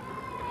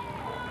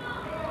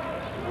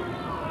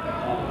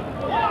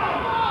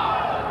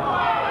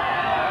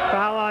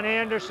 Foul on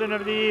Anderson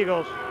of the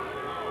Eagles.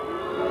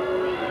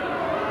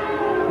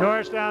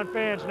 Norristown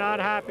fans not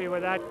happy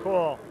with that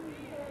call.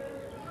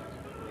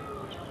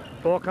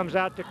 Ball comes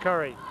out to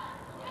Curry.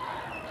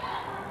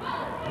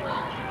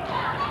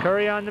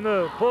 Curry on the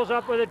move. Pulls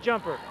up with a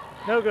jumper.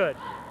 No good.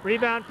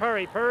 Rebound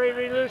Perry. Perry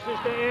releases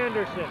to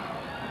Anderson.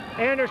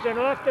 Anderson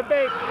off to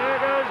Bates. There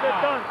goes the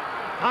dunk.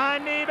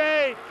 Condi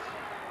Bates.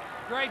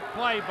 Great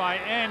play by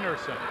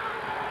Anderson.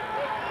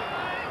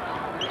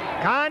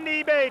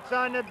 Condi Bates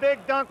on the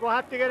big dunk. We'll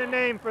have to get a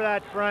name for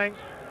that, Frank.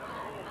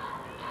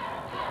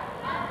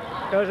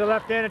 Goes a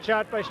left-handed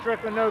shot by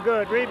Strickland. No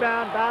good.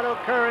 Rebound. Battle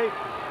Curry.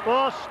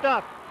 Ball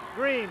stuffed.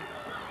 Green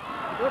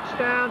looks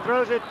down,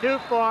 throws it too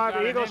far.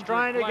 The Eagles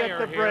trying to get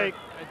the break.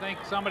 I think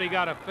somebody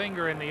got a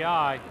finger in the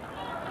eye.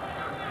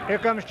 Here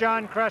comes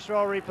John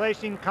Cresswell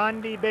replacing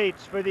Condi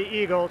Bates for the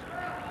Eagles.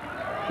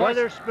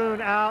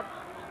 Witherspoon out.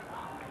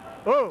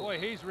 Oh, Boy,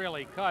 he's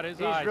really cut. His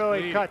he's eyes really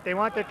bleeding. cut. They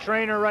want the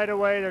trainer right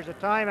away. There's a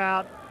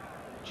timeout.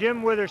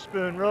 Jim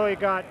Witherspoon really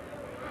got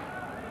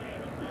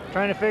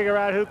trying to figure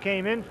out who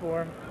came in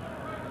for him.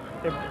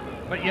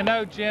 But you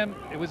know, Jim,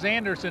 it was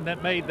Anderson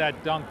that made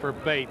that dunk for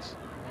Bates.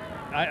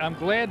 I'm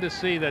glad to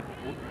see that,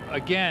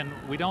 again,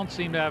 we don't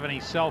seem to have any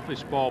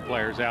selfish ball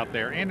players out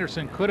there.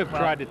 Anderson could have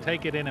tried to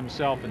take it in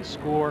himself and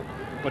score,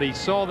 but he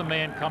saw the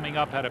man coming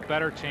up, had a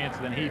better chance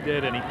than he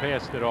did, and he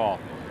passed it all.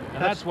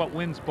 And that's what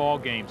wins ball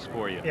games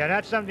for you. Yeah,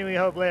 that's something we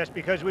hope lasts,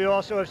 because we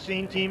also have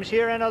seen teams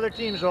here and other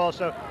teams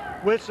also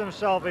with some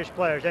selfish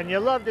players. And you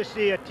love to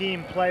see a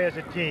team play as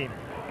a team.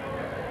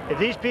 If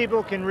these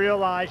people can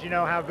realize, you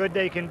know, how good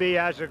they can be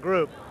as a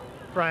group,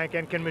 Frank,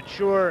 and can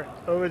mature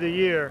over the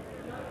year,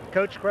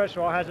 Coach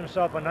Cresswell has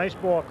himself a nice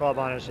ball club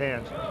on his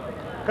hands.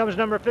 Comes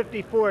number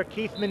 54,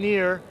 Keith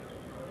Manier,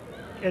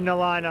 in the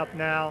lineup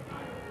now.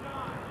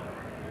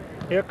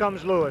 Here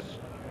comes Lewis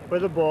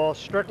with the ball.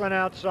 Strickland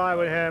outside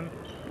with him.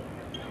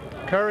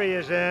 Curry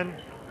is in.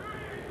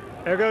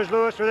 There goes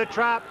Lewis with a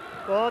trap.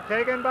 Ball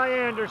taken by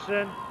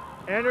Anderson.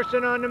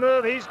 Anderson on the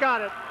move. He's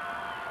got it.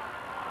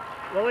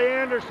 Willie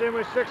Anderson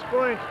with 6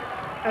 points.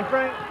 And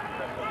Frank.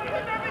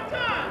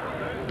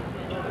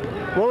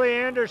 Willie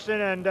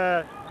Anderson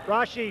and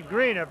Rashid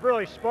Green have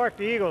really sparked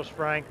the Eagles,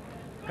 Frank,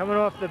 coming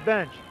off the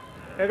bench.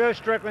 There goes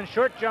Strickland,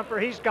 short jumper,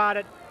 he's got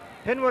it.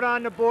 Pennwood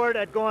on the board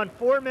at gone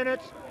 4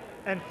 minutes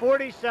and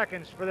 40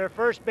 seconds for their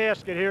first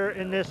basket here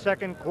in this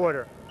second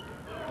quarter.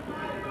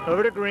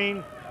 Over to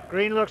Green.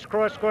 Green looks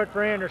cross court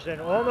for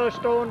Anderson, almost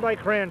stolen by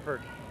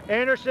Cranford.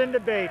 Anderson to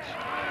Bates.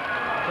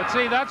 But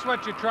see, that's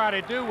what you try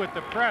to do with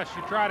the press.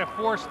 You try to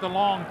force the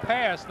long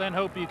pass, then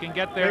hope you can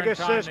get there Big in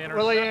time assist, to intercept.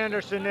 Willie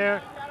Anderson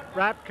there.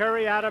 Wrap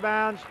Curry out of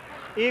bounds.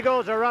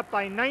 Eagles are up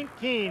by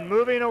 19,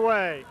 moving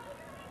away.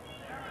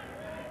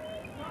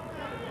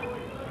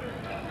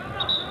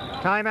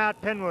 Timeout,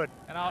 Pennwood.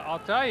 And I'll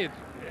tell you,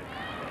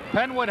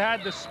 Pennwood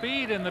had the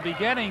speed in the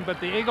beginning,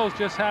 but the Eagles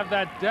just have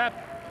that depth.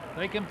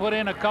 They can put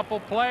in a couple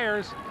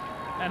players,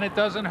 and it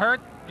doesn't hurt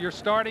your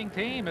starting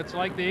team. It's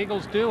like the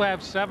Eagles do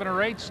have 7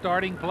 or 8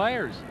 starting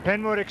players.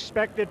 Pennwood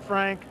expected,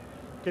 Frank,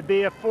 to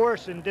be a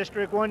force in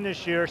District 1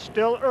 this year,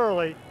 still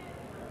early.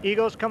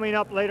 Eagles coming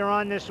up later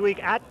on this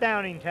week at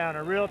Downingtown,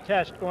 a real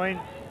test, going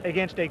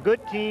against a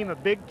good team, a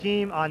big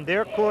team on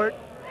their court.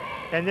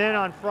 And then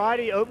on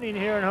Friday, opening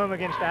here at home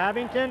against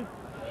Abington,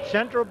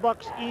 Central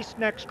Bucks East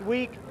next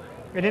week.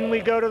 And then we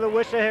go to the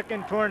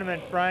Wissahickon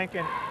tournament, Frank,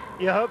 and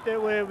you hope that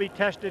we'll be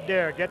tested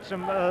there, get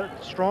some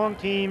strong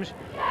teams,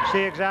 see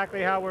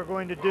exactly how we're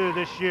going to do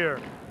this year.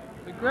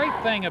 The great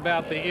thing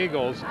about the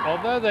Eagles,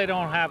 although they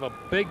don't have a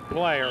big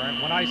player,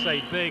 and when I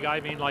say big, I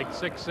mean like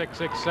 6'6",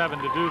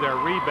 6'7" to do their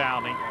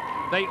rebounding,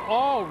 they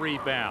all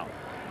rebound.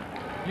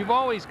 You've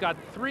always got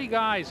 3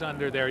 guys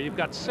under there. You've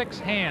got 6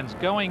 hands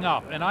going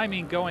up, and I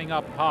mean going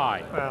up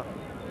high. Well,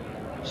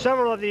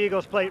 several of the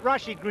Eagles play.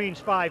 Rashid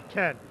Green's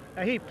 5'10".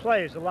 Now, he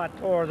plays a lot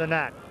taller than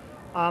that.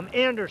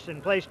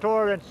 Anderson plays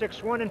taller than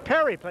 6'1", and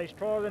Perry plays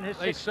taller than his 6'3".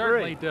 They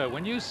certainly do.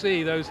 When you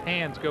see those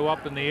hands go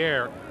up in the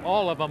air,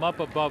 all of them up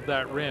above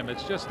that rim,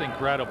 it's just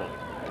incredible.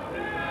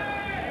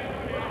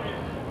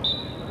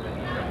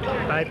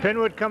 All right,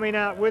 Pennwood coming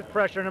out with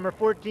pressure. Number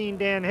 14,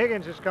 Dan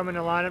Higgins, is coming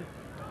to line up.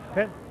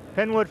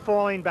 Pennwood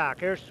falling back.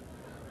 Here's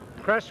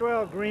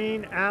Cresswell,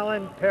 Green,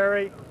 Allen,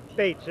 Perry,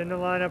 Bates in the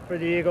lineup for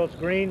the Eagles.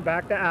 Green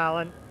back to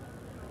Allen.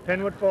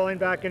 Pennwood falling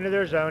back into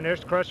their zone.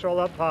 There's Cresswell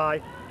up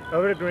high.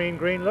 Over to Green.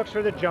 Green looks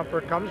for the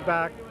jumper, comes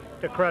back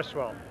to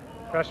Cresswell.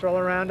 Cresswell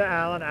around to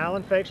Allen.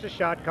 Allen fakes the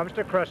shot, comes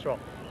to Cresswell.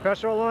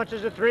 Cresswell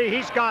launches a 3.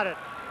 He's got it.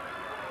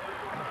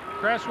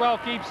 Cresswell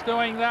keeps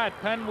doing that.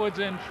 Pennwood's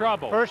in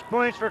trouble. First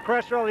points for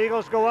Cresswell.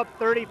 Eagles go up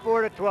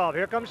 34-12.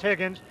 Here comes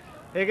Higgins.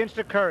 Higgins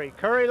to Curry.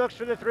 Curry looks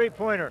for the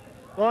 3-pointer.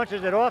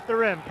 Launches it off the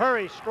rim.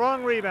 Perry,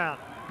 strong rebound.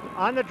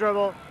 On the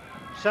dribble.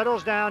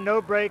 Settles down,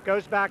 no break,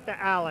 goes back to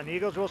Allen.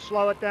 Eagles will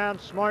slow it down.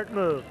 Smart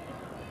move.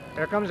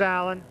 Here comes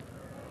Allen.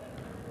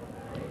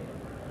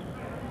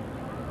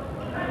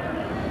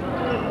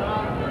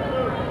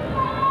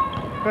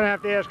 Gonna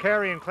have to ask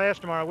Harry in class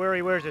tomorrow where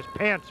he wears his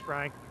pants,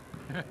 Frank.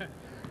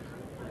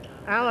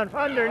 Allen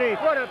underneath.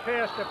 What a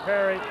pass to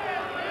Perry.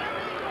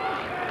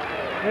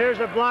 There's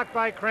a block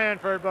by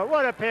Cranford, but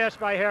what a pass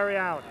by Harry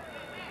Allen.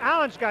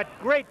 Allen's got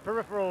great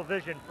peripheral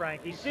vision,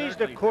 Frank. He sees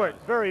the court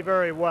very,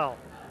 very well.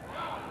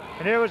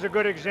 And here was a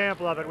good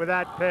example of it with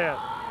that pass.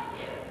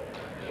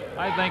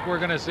 I think we're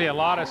going to see a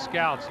lot of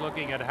scouts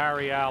looking at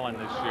Harry Allen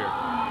this year.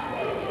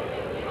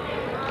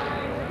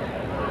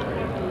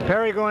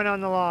 Perry going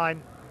on the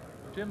line.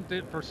 Jim,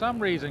 for some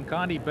reason,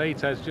 Connie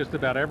Bates has just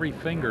about every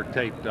finger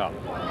taped up.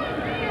 Do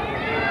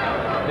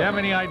you have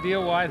any idea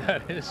why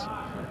that is?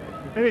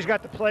 Maybe he's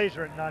got the plays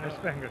written on his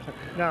fingers.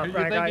 No, you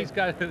Frank, think he's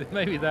got,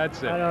 maybe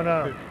that's it. I don't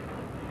know.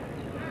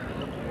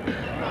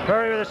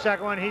 Perry with the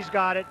second one, he's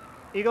got it.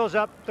 Eagles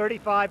up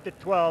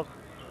 35-12.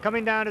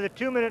 Coming down to the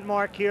 2-minute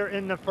mark here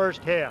in the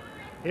first half.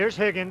 Here's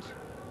Higgins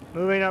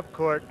moving up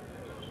court.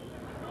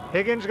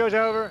 Higgins goes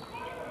over.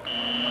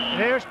 And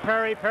there's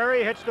Perry.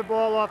 Perry hits the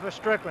ball off of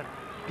Strickland.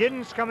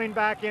 Giddens coming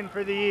back in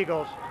for the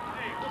Eagles.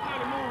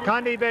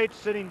 Condi Bates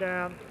sitting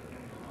down.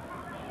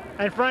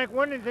 And Frank,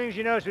 one of the things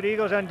you notice with the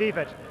Eagles on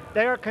defense,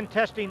 they are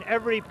contesting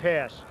every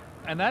pass.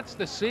 And that's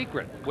the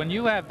secret. When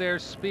you have their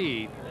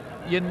speed,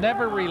 you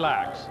never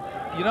relax.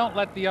 You don't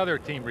let the other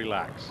team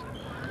relax.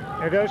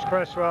 Here goes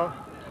Cresswell.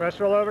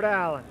 Cresswell over to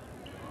Allen.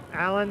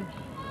 Allen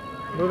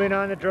moving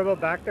on the dribble,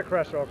 back to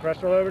Cresswell.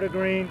 Cresswell over to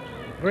Green.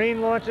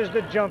 Green launches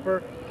the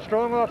jumper.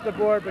 Strong off the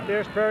board, but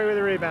there's Perry with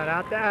the rebound.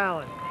 Out to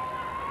Allen.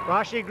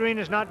 Rashi Green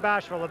is not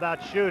bashful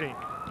about shooting.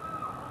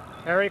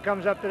 Perry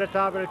comes up to the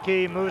top of the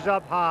key, moves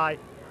up high.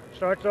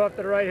 Starts off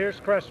to the right, here's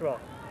Cresswell.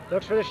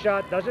 Looks for the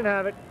shot, doesn't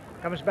have it.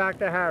 Comes back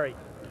to Harry.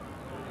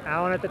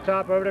 Allen at the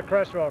top, over to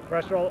Cresswell.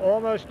 Cresswell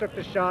almost took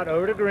the shot,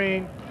 over to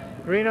Green.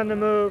 Green on the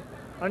move.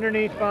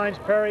 Underneath finds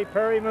Perry.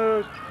 Perry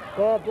moves.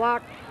 Ball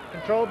blocked,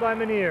 controlled by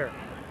Manier.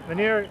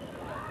 Manier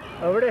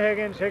over to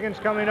Higgins. Higgins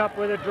coming up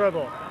with a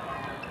dribble.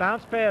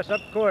 Bounce pass up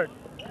court.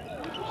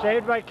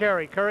 Saved by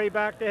Curry. Curry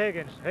back to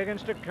Higgins.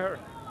 Higgins to Curry.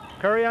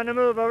 Curry on the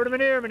move, over to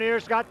Manier.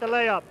 Manier's got the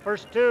layup.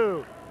 First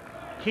two.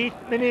 Keith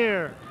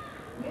Manier.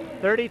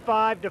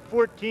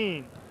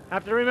 35-14.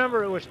 Have to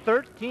remember, it was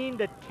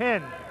 13-10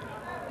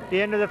 at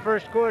the end of the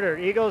first quarter.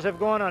 Eagles have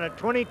gone on a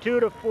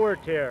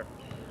 22-4 tear.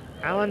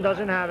 Allen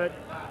doesn't have it.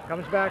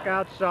 Comes back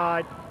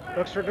outside.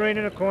 Looks for Green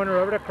in the corner,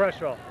 over to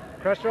Cresswell.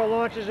 Cresswell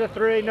launches a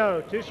three.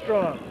 No, too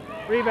strong.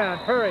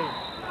 Rebound, Perry.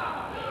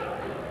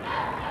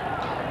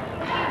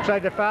 Looks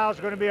like the foul's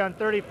going to be on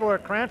 34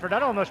 Cranford.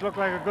 That almost looked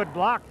like a good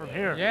block from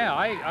here. Yeah,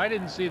 I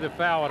didn't see the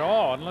foul at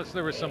all, unless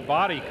there was some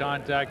body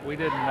contact we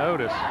didn't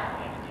notice.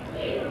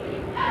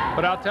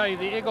 But I'll tell you,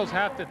 the Eagles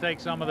have to take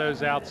some of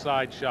those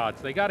outside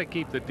shots. They got to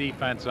keep the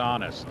defense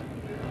honest.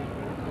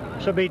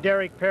 This will be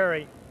Derek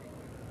Perry.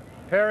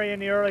 Perry in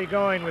the early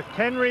going with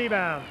 10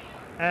 rebounds.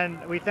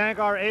 And we thank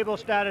our able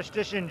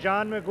statistician,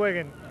 John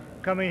McGuigan,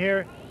 coming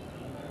here,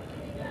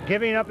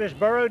 giving up his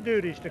borough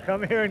duties to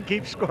come here and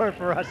keep score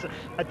for us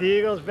at the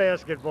Eagles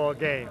basketball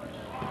game.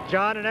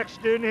 John, an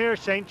ex-student here,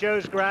 St.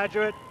 Joe's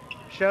graduate,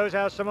 shows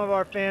how some of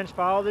our fans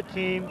follow the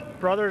team,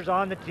 brothers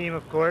on the team,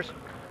 of course.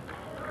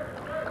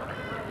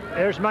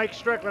 There's Mike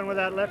Strickland with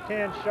that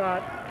left-hand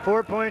shot.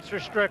 4 points for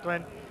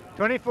Strickland.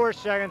 24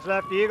 seconds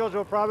left. The Eagles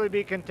will probably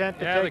be content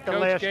to take the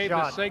last shot. Yeah, the coach gave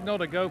the signal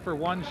to go for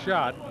one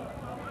shot.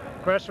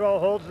 Cresswell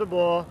holds the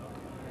ball.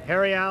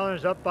 Harry Allen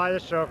is up by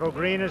the circle.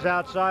 Green is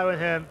outside with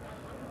him.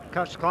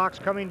 Clock's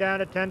coming down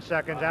to 10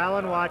 seconds.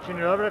 Allen watching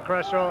it, over to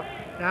Cresswell.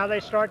 Now they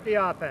start the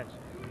offense.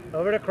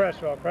 Over to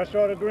Cresswell.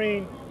 Cresswell to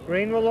Green.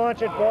 Green will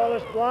launch it. Ball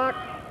is blocked.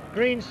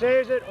 Green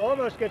saves it.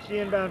 Almost gets the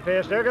inbound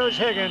pass. There goes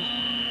Higgins.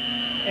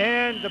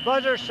 And the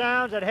buzzer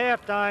sounds at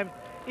halftime.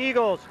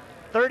 Eagles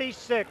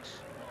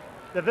 36.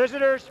 The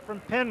visitors from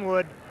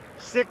Pennwood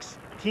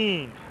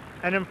 16.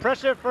 An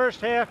impressive first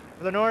half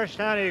for the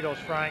Norristown Eagles,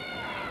 Frank.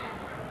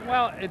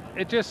 Well,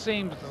 it just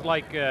seems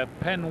like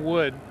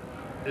Pennwood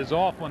is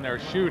off when they're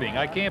shooting.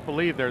 I can't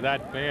believe they're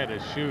that bad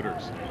as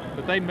shooters.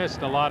 But they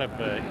missed a lot of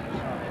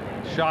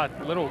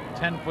little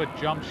 10-foot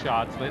jump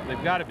shots.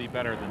 They've got to be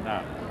better than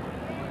that.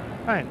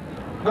 Right.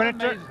 What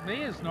amazes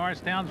me is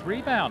Norristown's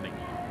rebounding.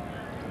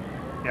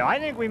 Yeah, I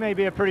think we may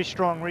be a pretty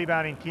strong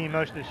rebounding team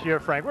most of this year,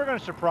 Frank. We're going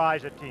to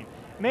surprise a team.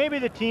 Maybe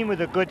the team with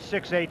a good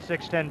 6'8",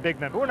 6'10" big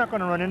men, but we're not going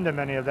to run into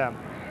many of them.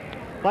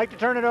 I'd like to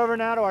turn it over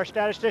now to our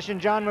statistician,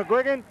 John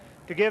McGuigan,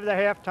 to give the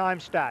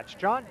halftime stats.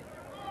 John?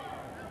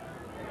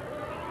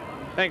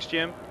 Thanks,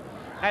 Jim.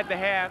 At the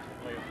half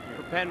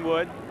for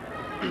Pennwood,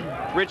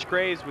 Rich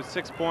Graves with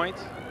 6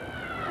 points,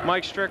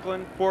 Mike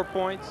Strickland 4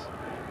 points,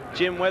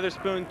 Jim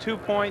Weatherspoon 2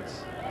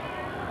 points,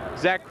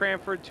 Zach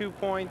Cranford 2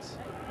 points,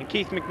 and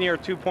Keith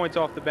McNear 2 points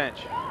off the bench.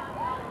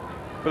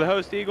 For the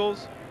host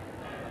Eagles,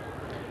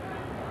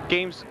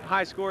 game's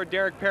high scorer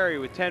Derek Perry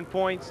with 10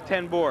 points,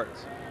 10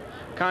 boards.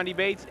 Condi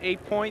Bates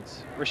 8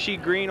 points,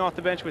 Rasheed Green off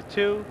the bench with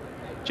 2,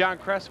 John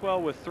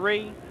Cresswell with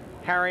 3,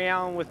 Harry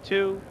Allen with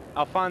 2,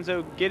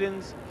 Alfonso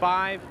Giddens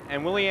 5,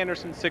 and Willie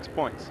Anderson 6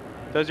 points.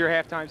 Those are your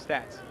halftime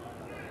stats.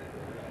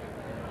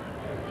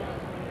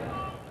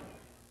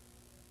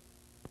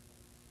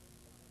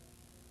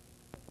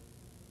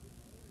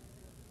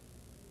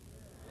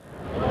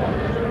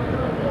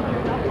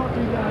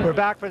 We're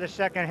back for the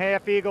second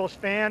half, Eagles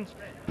fans.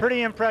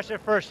 Pretty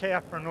impressive first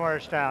half for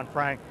Norristown,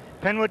 Frank.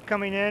 Pennwood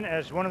coming in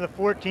as one of the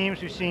 4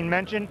 teams we've seen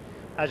mentioned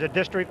as a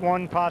District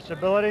 1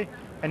 possibility.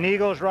 And the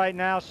Eagles right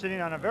now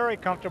sitting on a very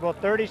comfortable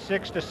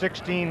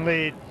 36-16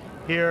 lead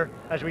here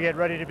as we get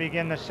ready to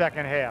begin the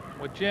second half.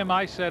 Well, Jim,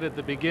 I said at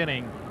the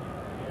beginning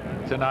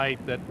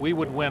tonight that we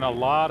would win a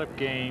lot of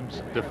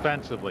games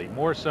defensively,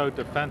 more so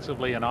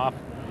defensively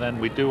than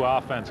we do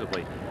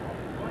offensively.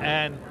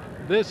 And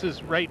this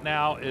is right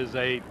now is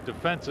a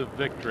defensive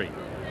victory.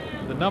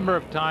 The number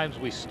of times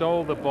we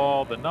stole the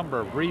ball, the number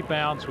of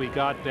rebounds we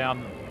got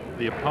down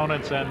the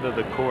opponent's end of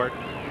the court,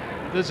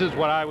 this is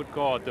what I would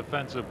call a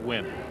defensive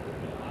win.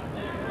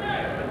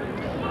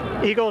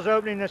 Eagles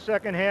opening the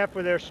second half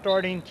with their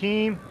starting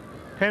team.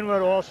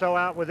 Pennwood also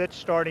out with its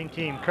starting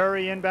team.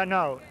 Curry inbound,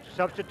 no,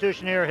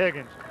 substitution here,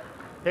 Higgins.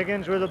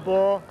 Higgins with the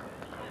ball,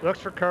 looks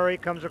for Curry,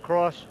 comes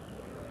across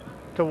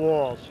to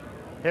Walls.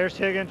 There's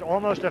Higgins,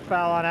 almost a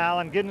foul on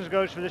Allen. Giddens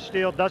goes for the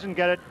steal, doesn't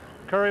get it.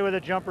 Curry with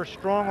a jumper,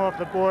 strong off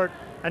the board.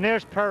 And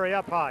there's Perry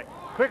up high.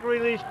 Quick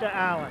release to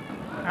Allen.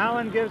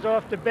 Allen gives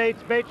off to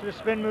Bates. Bates with a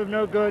spin move,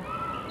 no good.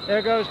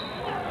 There goes,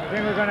 I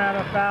think we're gonna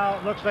have a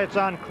foul. Looks like it's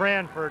on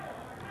Cranford.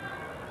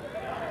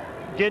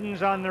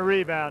 Giddens on the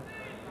rebound.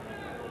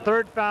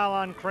 Third foul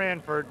on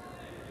Cranford.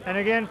 And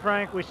again,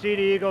 Frank, we see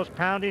the Eagles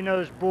pounding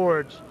those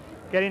boards,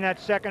 getting that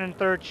second and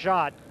third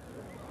shot.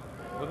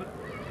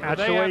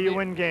 That's the way you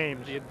win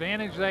games. The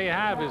advantage they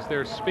have is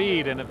their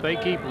speed, and if they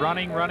keep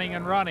running,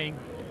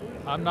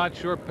 I'm not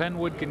sure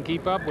Pennwood can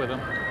keep up with them.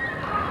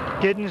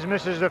 Giddens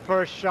misses the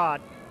first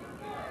shot.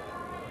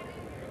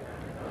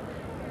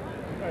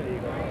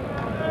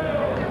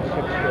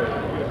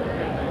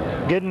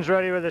 Giddens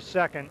ready with a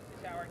second.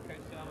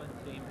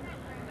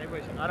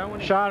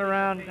 Shot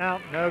around,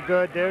 no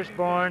good. There's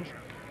Barnes.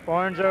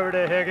 Barnes over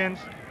to Higgins.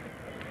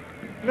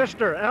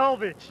 Mr.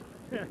 Elvidge.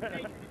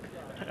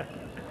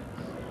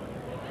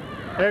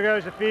 There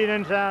goes the feed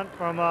in down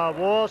from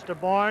Walls to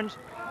Barnes.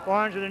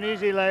 Barnes with an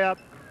easy layup,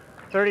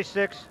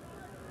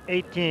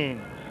 36-18.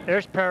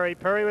 There's Perry.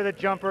 Perry with a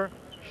jumper.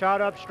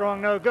 Shot up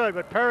strong, no good.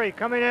 But Perry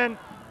coming in,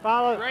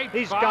 follow. Great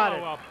He's got it.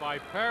 Follow-up by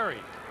Perry.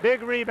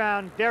 Big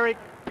rebound, Derek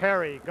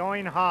Perry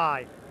going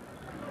high.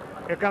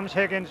 Here comes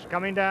Higgins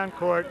coming down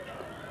court.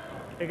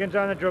 Higgins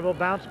on the dribble,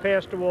 bounce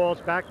pass to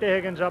Walls, back to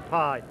Higgins up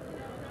high.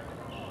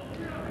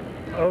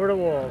 Over to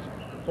Walls.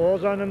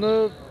 Walls on the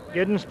move.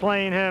 Giddens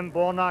playing him,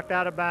 ball knocked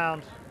out of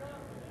bounds.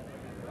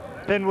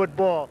 Pennwood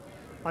ball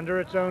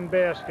under its own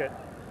basket.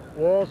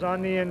 Walls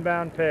on the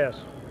inbound pass.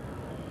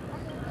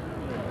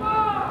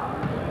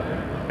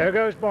 There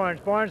goes Barnes.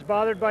 Barnes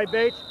bothered by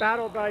Bates,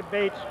 battled by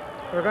Bates.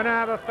 We're going to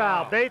have a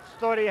foul. Bates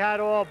thought he had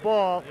all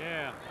ball.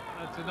 Yeah,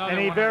 that's another and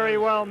he one very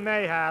of those well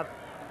may have.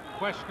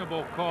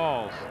 questionable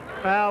calls.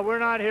 Well, we're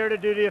not here to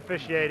do the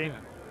officiating. Yeah.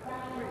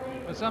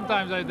 But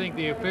sometimes I think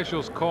the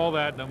officials call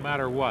that no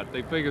matter what.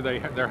 They figure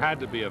there had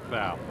to be a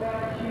foul.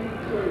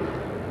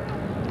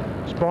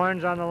 It's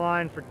Barnes on the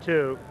line for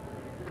two.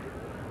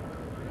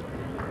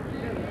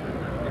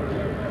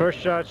 First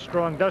shot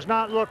strong. Does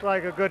not look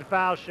like a good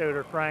foul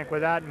shooter, Frank,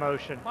 with that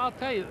motion. Well, I'll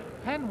tell you,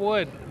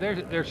 Pennwood,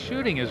 their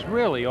shooting is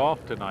really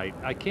off tonight.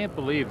 I can't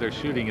believe their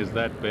shooting is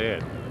that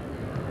bad.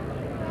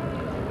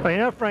 Well, you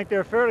know, Frank,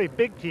 they're a fairly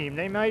big team.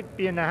 They might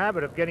be in the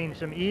habit of getting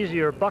some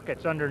easier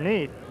buckets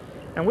underneath.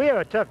 And we have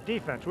a tough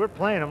defense. We're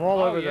playing them all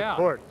over the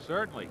court.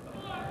 Certainly.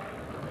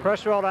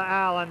 Cresswell to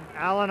Allen.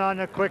 Allen on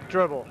the quick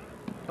dribble.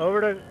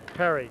 Over to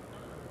Perry.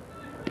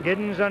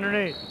 Giddens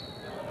underneath.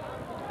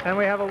 And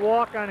we have a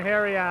walk on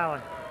Harry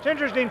Allen. It's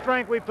interesting,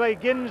 Frank, we play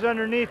Giddens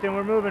underneath and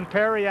we're moving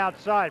Perry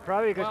outside,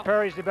 probably because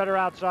Perry's the better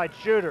outside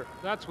shooter.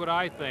 That's what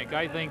I think.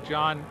 I think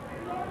John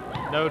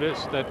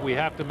noticed that we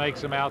have to make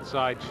some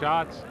outside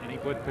shots, and he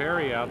put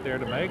Perry out there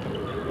to make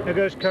them. There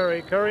goes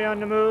Curry. Curry on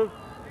the move.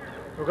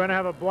 We're going to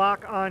have a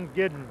block on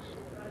Giddens.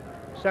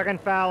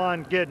 Second foul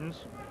on Giddens.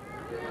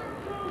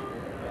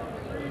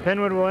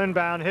 Pennwood will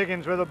inbound.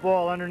 Higgins with a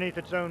ball underneath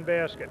its own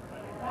basket.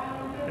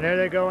 And there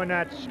they go in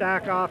that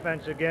stack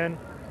offense again.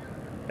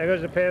 There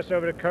goes the pass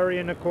over to Curry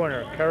in the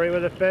corner. Curry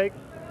with a fake.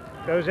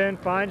 Goes in,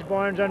 finds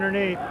Barnes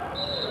underneath.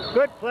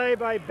 Good play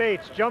by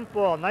Bates. Jump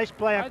ball. Nice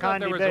play on Condi Bates.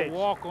 I thought there was a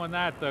walk on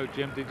that, though,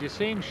 Jim. Did you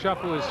see him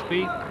shuffle his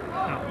feet?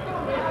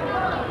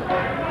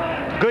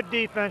 Good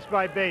defense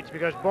by Bates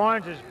because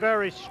Barnes is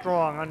very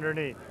strong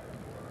underneath.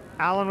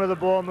 Allen with the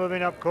ball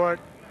moving up court.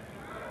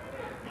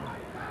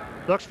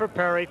 Looks for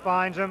Perry,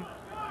 finds him.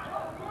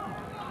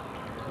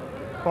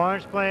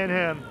 Barnes playing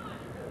him.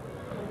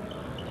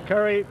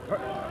 Perry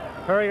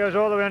goes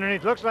all the way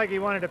underneath. Looks like he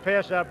wanted to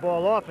pass that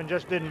ball off and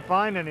just didn't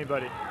find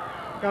anybody.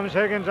 Comes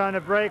Higgins on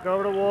the break,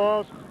 over to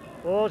Walls.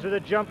 Walls with a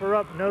jumper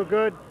up, no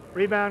good.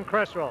 Rebound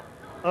Cresswell.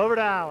 Over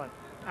to Allen.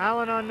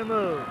 Allen on the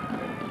move.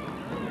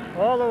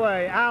 All the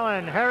way,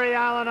 Allen, Harry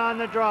Allen on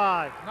the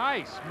drive.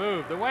 Nice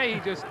move. The way he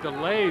just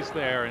delays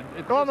there. And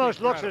it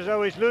almost looks as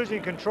though he's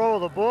losing control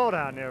of the ball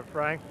down there,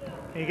 Frank.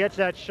 He gets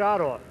that shot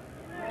off.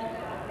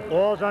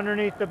 Walls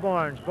underneath the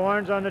Barnes.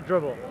 Barnes on the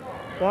dribble.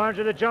 Barnes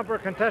with a jumper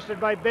contested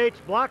by Bates,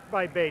 blocked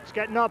by Bates,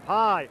 getting up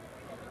high.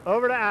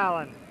 Over to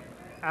Allen.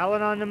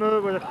 Allen on the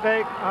move with a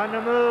fake, on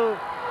the move.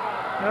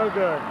 No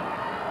good.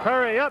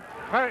 Perry up,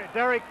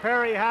 Derek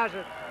Perry has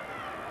it.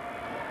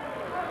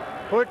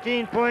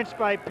 14 points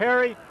by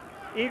Perry.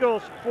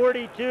 Eagles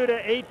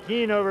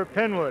 42-18 over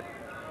Pennwood.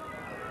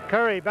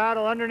 Curry,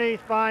 battle underneath,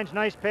 finds,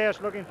 nice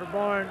pass looking for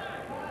Barnes.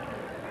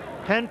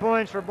 10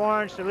 points for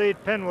Barnes to lead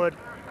Pennwood.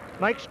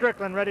 Mike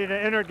Strickland ready to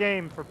enter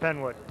game for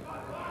Pennwood.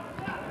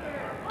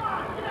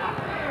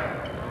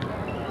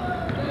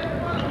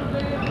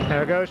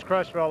 There goes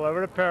Cresswell over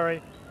to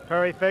Perry.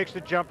 Perry fakes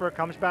the jumper,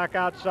 comes back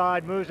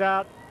outside, moves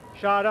out,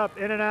 shot up,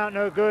 in and out,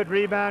 no good.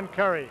 Rebound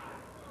Curry.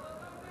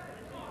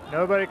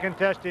 Nobody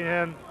contesting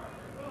him.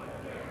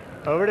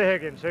 Over to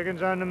Higgins.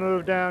 Higgins on the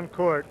move down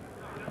court.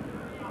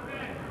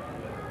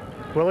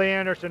 Willie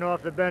Anderson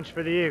off the bench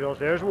for the Eagles.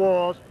 There's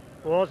Walls.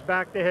 Walls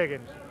back to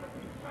Higgins.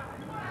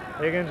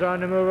 Higgins on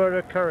the move over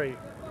to Curry.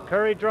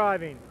 Curry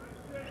driving.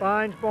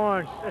 Finds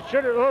Barnes.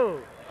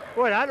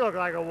 Boy, that looked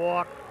like a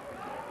walk.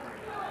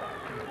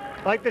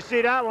 Like to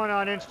see that one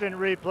on instant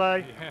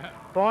replay. Yeah.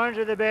 Barnes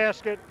with the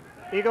basket.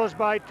 Eagles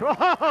by 12.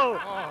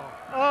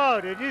 Oh,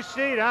 did you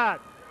see that?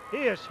 He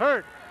is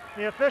hurt.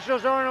 The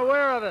officials aren't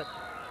aware of it.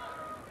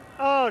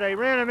 Oh, they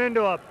ran him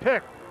into a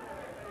pick.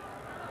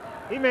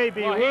 He may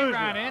be well, losing. he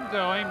ran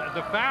into him.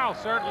 The foul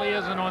certainly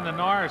isn't on the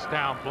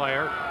Norristown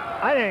player.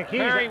 I think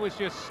Perry was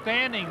just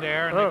standing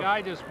there, and the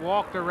guy just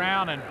walked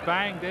around and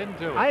banged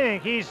into him. I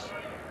think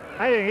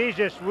he's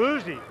just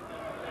woozy.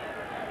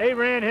 They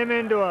ran him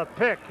into a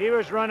pick. He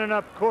was running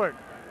up court.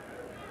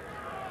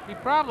 He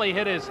probably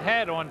hit his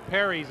head on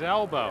Perry's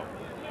elbow.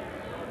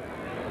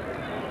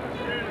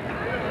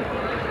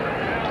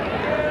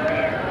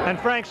 And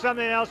Frank,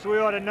 something else we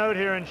ought to note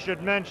here and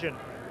should mention.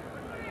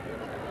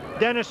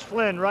 Dennis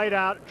Flynn, right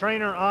out,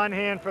 trainer on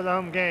hand for the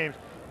home games.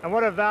 And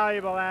what a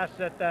valuable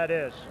asset that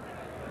is.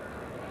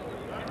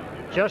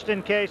 Just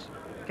in case,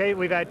 okay,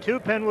 we've had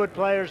 2 Pennwood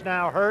players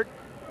now hurt,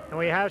 and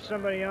we have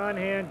somebody on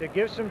hand to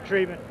give some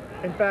treatment.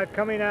 In fact,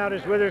 coming out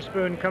is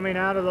Witherspoon, coming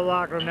out of the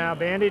locker room now,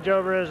 bandage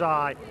over his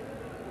eye.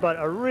 But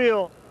a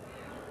real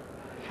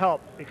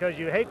help, because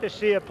you hate to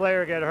see a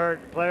player get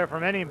hurt, player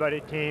from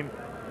anybody team.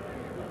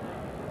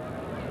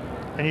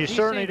 And you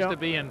certainly don't. He seems to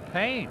be in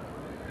pain.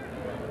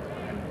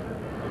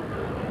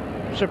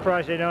 I'm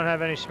surprised they don't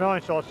have any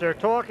smelling salts. They're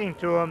talking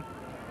to him,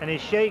 and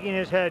he's shaking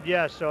his head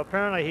yes, so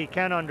apparently he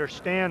can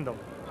understand them.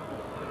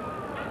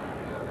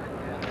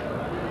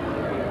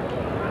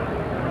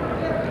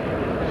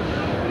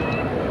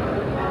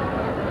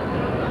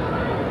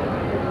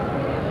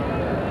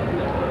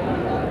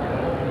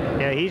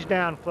 Yeah, he's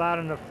down flat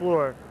on the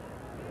floor.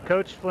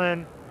 Coach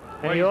Flynn,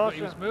 and Well,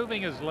 he was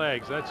moving his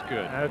legs. That's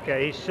good.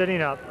 Okay, he's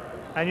sitting up.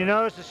 And you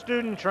notice the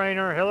student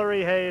trainer,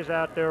 Hillary Hayes,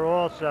 out there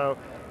also.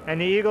 And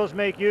the Eagles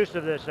make use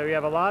of this. So you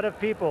have a lot of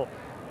people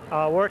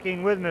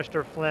working with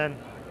Mr. Flynn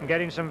and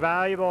getting some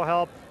valuable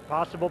help,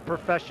 possible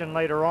profession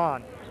later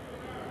on.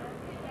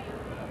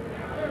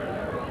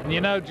 And you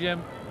know,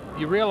 Jim,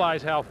 you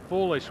realize how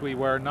foolish we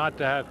were not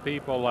to have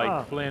people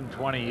like Flynn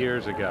 20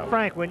 years ago.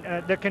 Frank, when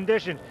the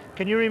conditions,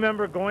 can you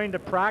remember going to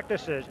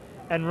practices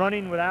and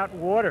running without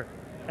water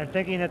and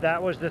thinking that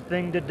that was the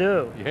thing to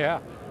do? Yeah.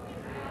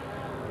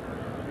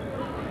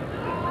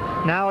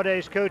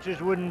 Nowadays, coaches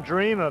wouldn't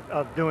dream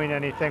of doing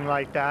anything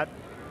like that.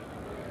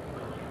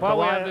 Well,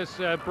 we have this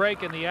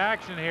break in the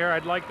action here.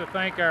 I'd like to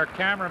thank our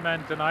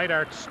cameramen tonight,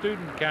 our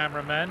student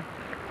cameramen,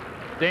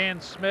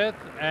 Dan Smith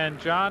and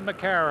John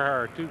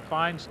McCarraher, 2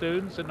 fine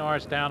students at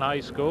Norristown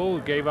High School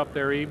who gave up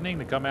their evening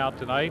to come out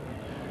tonight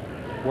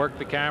and work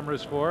the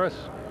cameras for us.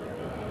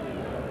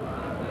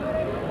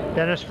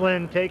 Dennis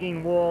Flynn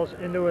taking Walls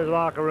into his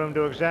locker room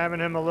to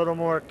examine him a little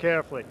more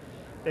carefully.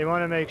 They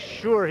want to make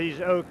sure he's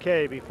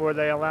okay before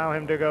they allow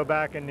him to go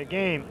back in the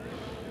game.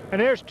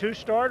 And there's 2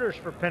 starters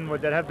for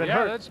Pennwood that have been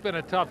hurt. Yeah, that's been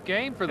a tough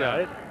game for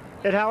them.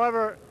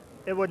 However,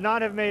 it would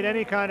not have made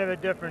any kind of a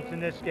difference in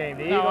this game.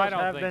 The Eagles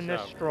have been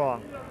this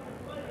strong.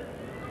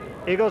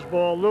 Eagles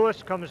ball.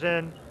 Lewis comes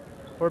in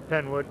for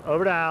Pennwood.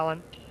 Over to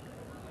Allen.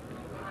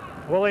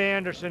 Willie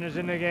Anderson is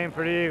in the game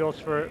for the Eagles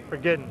for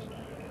Giddens.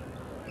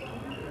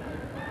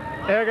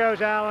 There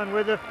goes Allen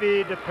with the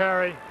feed to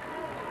Perry.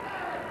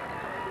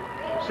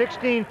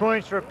 16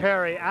 points for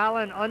Perry.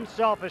 Allen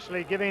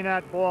unselfishly giving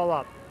that ball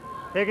up.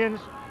 Higgins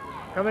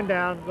coming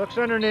down, looks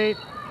underneath.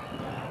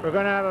 We're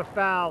going to have a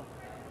foul.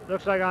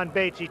 Looks like on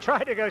Bates. He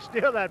tried to go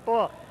steal that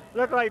ball.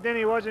 Looked like then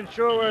he wasn't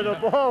sure where the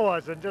ball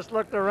was and just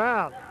looked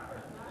around.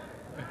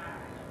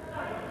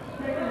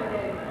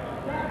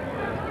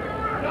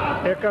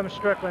 Here comes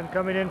Strickland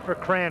coming in for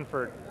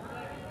Cranford.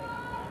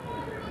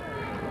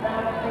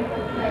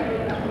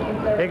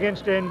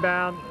 Higgins to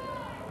inbound.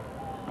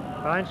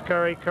 Finds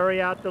Curry. Curry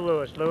out to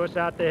Lewis. Lewis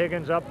out to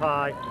Higgins up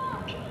high.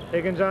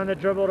 Higgins on the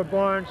dribble to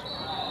Barnes.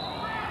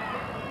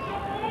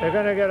 They're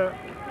going to get a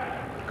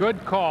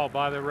good call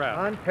by the ref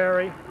on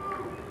Perry.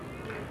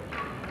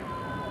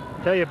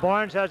 Tell you,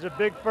 Barnes has a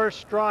big first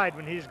stride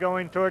when he's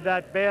going toward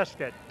that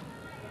basket.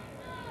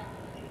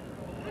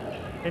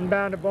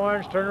 Inbound to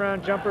Barnes.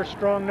 Turnaround jumper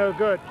strong, no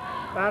good.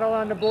 Battle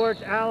on the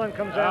boards. Allen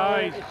comes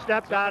out. He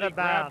stepped out of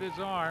bounds. Grabbed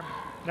his arm.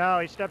 No,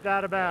 he stepped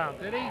out of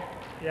bounds. Did he?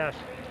 Yes.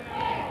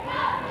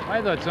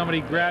 I thought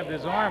somebody grabbed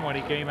his arm when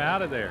he came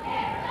out of there.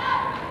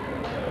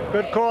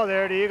 Good call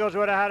there. The Eagles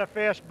would have had a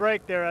fast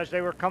break there as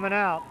they were coming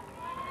out.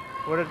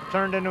 Would have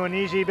turned into an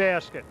easy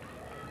basket.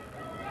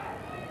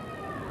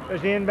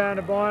 There's the inbound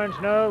to Barnes.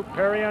 No.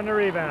 Perry on the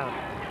rebound.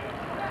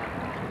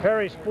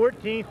 Perry's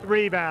 14th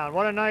rebound.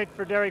 What a night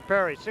for Derek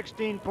Perry.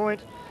 16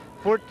 points,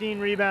 14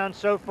 rebounds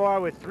so far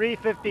with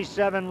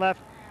 3:57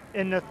 left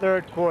in the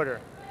 3rd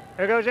quarter.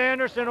 There goes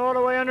Anderson all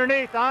the way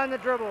underneath on the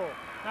dribble.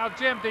 Now,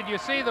 Jim, did you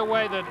see the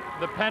way that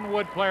the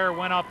Pennwood player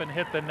went up and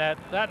hit the net?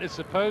 That is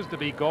supposed to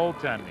be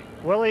goaltending.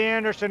 Willie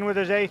Anderson with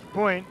his 8th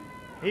point.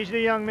 He's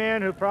the young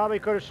man who probably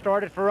could have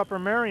started for Upper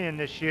Merion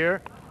this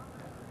year.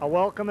 A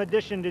welcome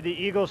addition to the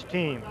Eagles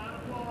team.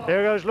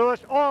 There goes Lewis,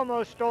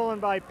 almost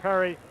stolen by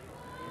Perry.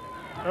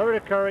 Over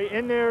to Curry,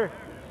 in there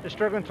to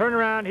Strickland,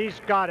 turnaround,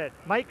 he's got it.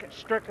 Mike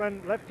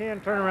Strickland,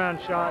 left-hand turnaround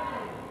shot.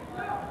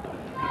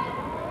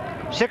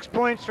 6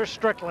 points for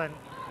Strickland.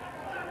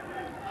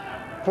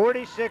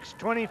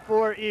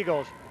 46-24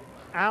 Eagles.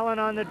 Allen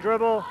on the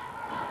dribble.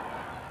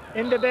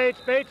 Into Bates.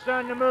 Bates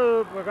on the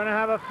move. We're going to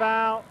have a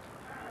foul.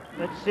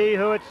 Let's see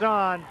who it's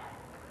on.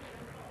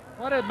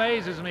 What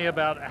amazes me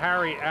about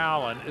Harry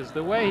Allen is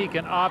the way he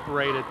can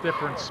operate at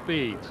different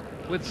speeds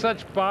with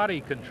such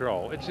body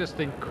control. It's just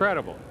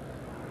incredible.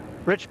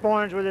 Rich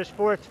Barnes with his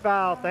 4th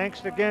foul.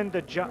 Thanks again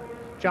to John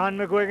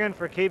McGuigan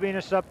for keeping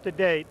us up to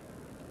date.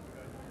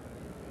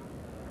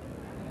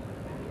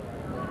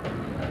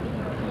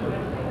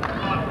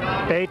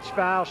 Bates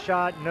foul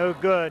shot, no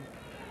good.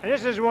 And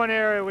this is one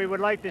area we would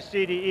like to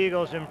see the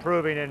Eagles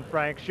improving in,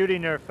 Frank,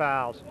 shooting their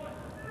fouls.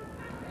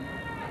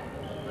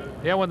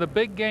 Yeah, when the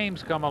big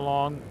games come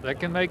along, that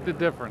can make the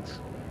difference.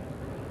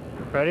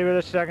 Ready with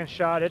a 2nd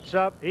shot. It's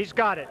up. He's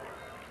got it.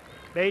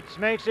 Bates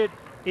makes it.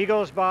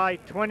 Eagles by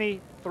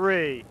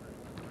 23.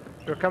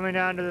 We're coming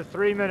down to the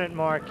 3-minute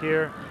mark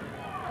here.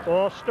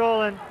 Ball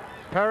stolen.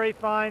 Perry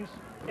finds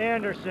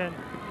Anderson.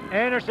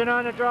 Anderson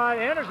on the drive.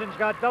 Anderson's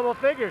got double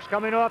figures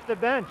coming off the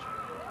bench.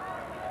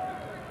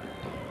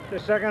 The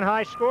 2nd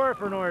high scorer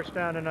for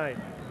Norristown tonight.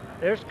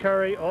 There's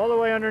Curry all the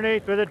way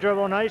underneath with a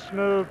dribble. Nice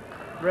move.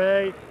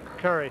 Ray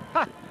Curry.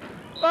 Ha!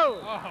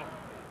 Oh!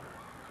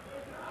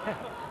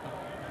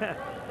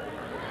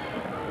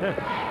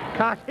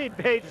 Connie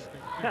Bates.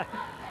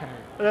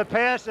 The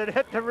pass that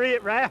hit the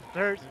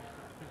rafters.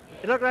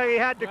 It looked like he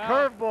had the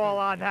curveball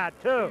on that,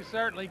 too. He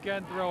certainly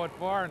can throw it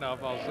far enough,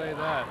 I'll say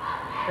that.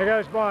 Here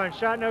goes Barnes.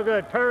 Shot no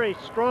good. Perry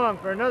strong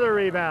for another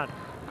rebound.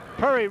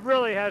 Perry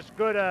really has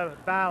good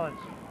balance.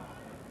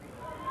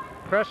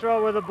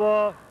 Cresswell with the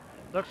ball.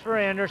 Looks for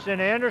Anderson.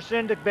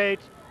 Anderson to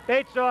Bates.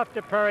 Bates off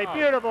to Perry.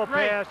 Beautiful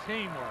pass.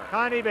 Teamwork.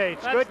 Connie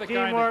Bates. That's good the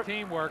teamwork. kind of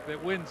teamwork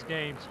that wins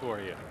games for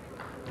you.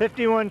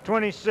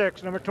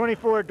 51-26. Number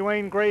 24,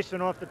 Dwayne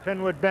Grayson off the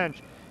Pennwood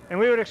bench. And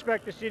we would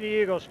expect to see the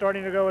Eagles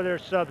starting to go with their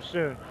subs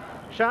soon.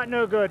 Shot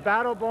no good.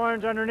 Battle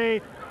Barnes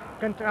underneath.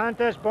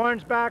 Contest.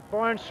 Barnes back.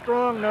 Barnes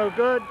strong. No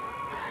good.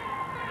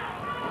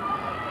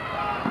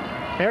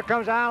 Here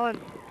comes Allen.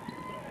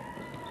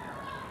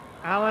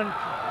 Allen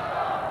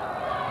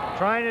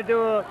trying to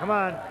do a, come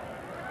on.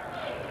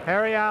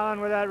 Harry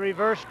Allen with that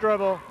reverse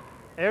dribble.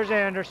 There's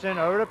Anderson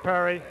over to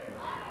Perry.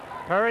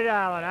 Perry to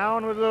Allen.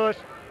 Allen with Lewis.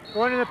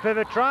 Going in the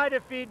pivot. Tried to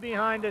feed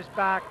behind his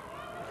back.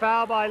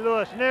 Foul by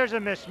Lewis. And there's a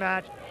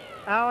mismatch.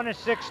 Allen is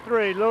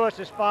 6'3". Lewis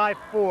is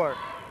 5'4".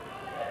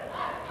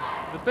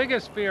 The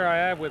biggest fear I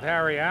have with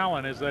Harry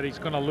Allen is that he's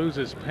going to lose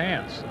his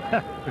pants.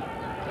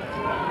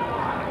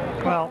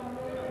 Well.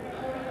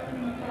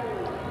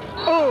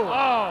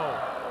 Oh!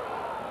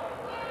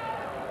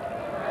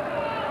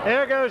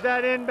 There goes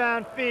that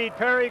inbound feed.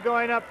 Perry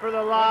going up for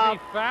the lob. Was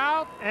he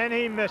fouled? And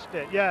he missed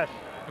it, yes.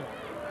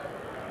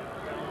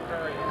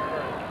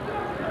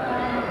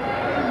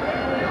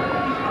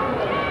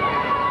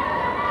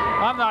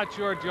 I'm not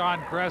sure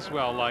John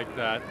Cresswell liked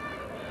that.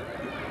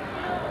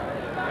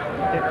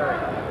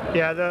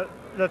 Yeah,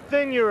 the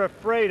thing you're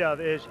afraid of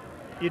is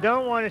you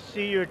don't want to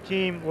see your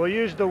team, we'll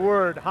use the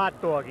word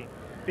hot dogging,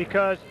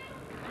 because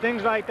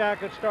things like that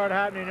could start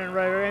happening in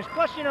regular games.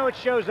 Plus, you know, it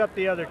shows up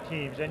the other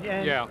teams, and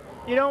yeah.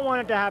 You don't want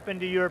it to happen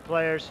to your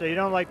players, so you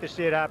don't like to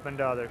see it happen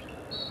to others.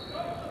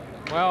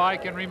 Well, I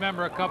can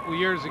remember a couple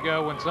years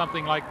ago when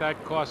something like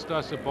that cost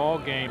us a ball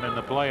game in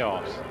the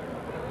playoffs.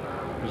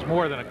 It was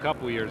more than a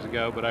couple years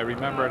ago, but I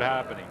remember it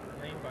happening.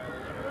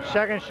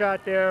 Second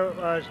shot there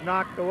was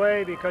knocked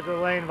away because of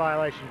the lane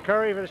violation.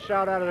 Curry for the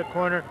shot out of the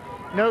corner.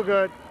 No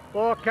good.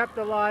 Ball kept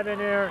alive in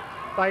there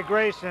by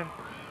Grayson.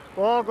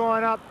 Ball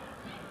going up.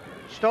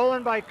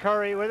 Stolen by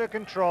Curry with a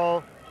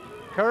control.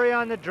 Curry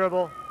on the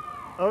dribble.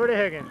 Over to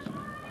Higgins.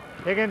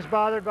 Higgins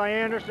bothered by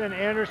Anderson.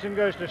 Anderson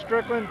goes to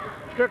Strickland.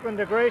 Strickland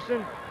to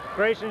Grayson.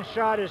 Grayson's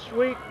shot is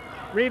sweet.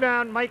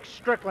 Rebound, Mike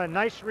Strickland.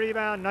 Nice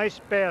rebound, nice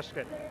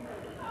basket.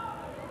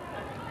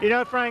 You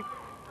know, Frank,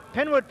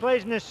 Pennwood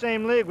plays in this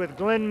same league with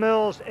Glen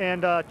Mills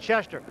and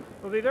Chester.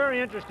 It'll be very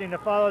interesting to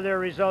follow their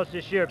results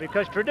this year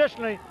because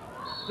traditionally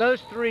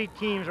those 3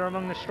 teams are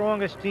among the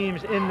strongest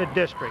teams in the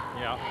district.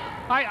 Yeah,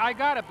 I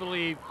gotta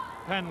believe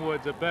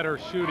Pennwood's a better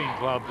shooting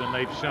club than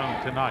they've shown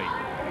tonight.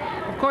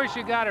 Of course,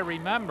 you gotta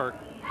remember,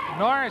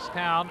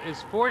 Norristown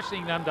is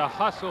forcing them to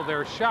hustle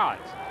their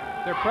shots.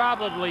 They're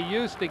probably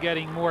used to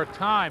getting more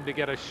time to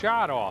get a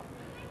shot off.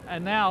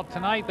 And now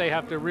tonight they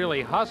have to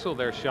really hustle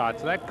their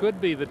shots. That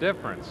could be the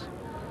difference.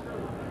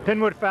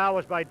 Pennwood foul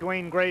was by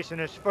Dwayne Grayson,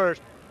 his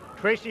first.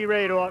 Tracy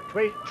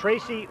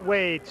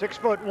Wade, 6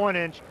 foot 1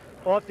 inch,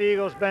 off the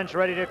Eagles bench,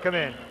 ready to come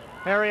in.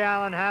 Harry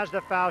Allen has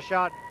the foul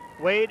shot.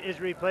 Wade is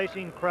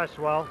replacing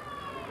Cresswell.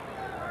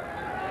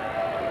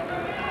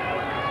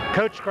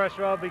 Coach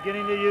Cresswell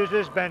beginning to use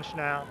his bench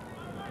now.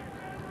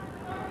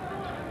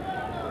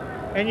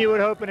 And you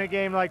would hope in a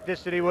game like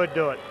this that he would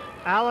do it.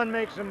 Allen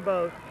makes them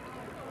both.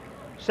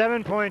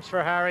 7 points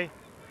for Harry.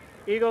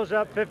 Eagles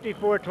up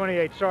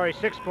 54-28. Sorry,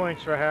 6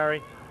 points for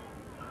Harry.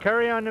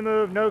 Curry on the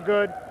move, no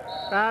good.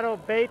 Battle,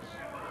 Bates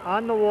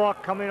on the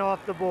walk, coming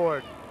off the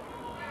board.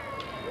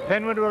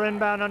 Pennwood will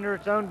inbound under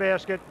its own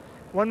basket.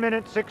 1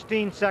 minute,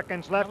 16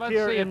 seconds left now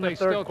here in the third let's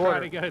see if they still quarter. try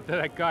to get it to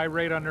that guy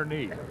right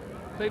underneath.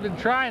 They've been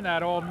trying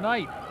that all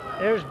night.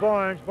 There's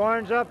Barnes.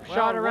 Barnes up, Well,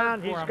 shot it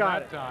around. worked for He's him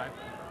got that it. time.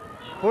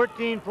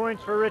 14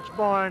 points for Rich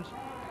Barnes.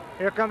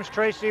 Here comes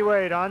Tracy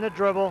Wade on the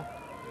dribble.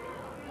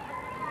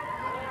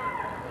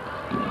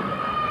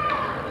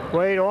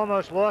 Wade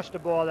almost lost the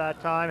ball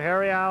that time.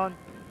 Harry Allen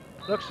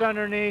looks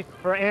underneath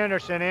for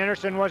Anderson.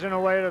 Anderson wasn't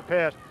away to the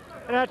pass.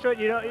 And that's what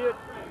you.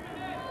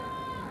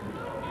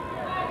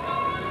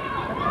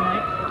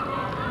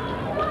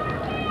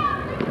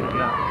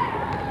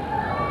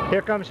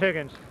 Here comes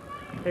Higgins.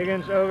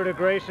 Higgins over to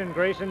Grayson.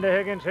 Grayson to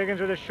Higgins.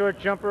 Higgins with a short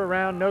jumper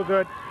around. No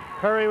good.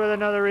 Curry with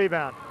another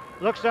rebound.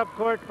 Looks up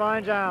court,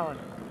 finds Allen.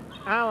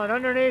 Allen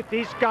underneath.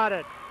 He's got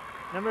it.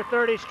 Number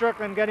 30,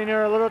 Strickland, getting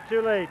there a little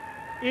too late.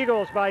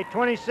 Eagles by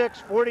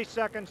 26, 40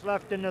 seconds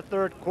left in the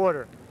third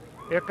quarter.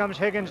 Here comes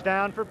Higgins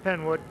down for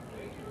Pennwood.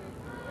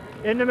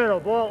 In the middle,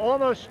 ball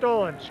almost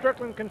stolen.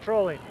 Strickland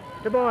controlling.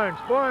 To Barnes.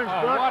 Barnes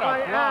blocked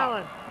by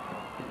Allen.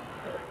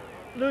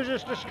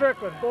 Loses to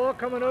Strickland. Ball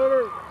coming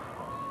over.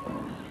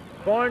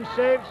 Barnes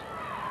saves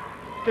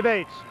to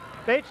Bates.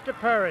 Bates to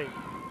Perry.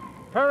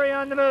 Perry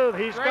on the move.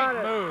 He's got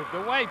it. Great move.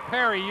 The way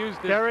Perry used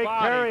his Derek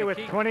body Perry to with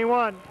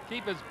 21.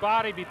 keep his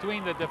body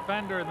between the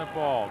defender and the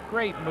ball.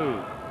 Great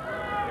move.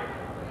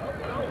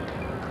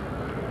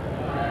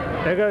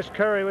 There goes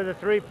Curry with a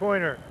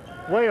three-pointer.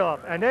 Way off.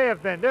 And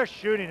their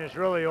shooting is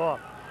really off.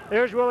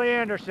 There's Willie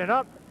Anderson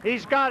up.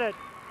 He's got it.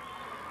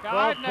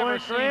 12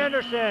 points for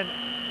Anderson.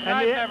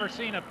 I've never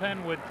seen a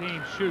Pennwood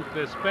team shoot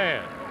this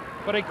bad.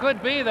 But it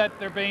could be that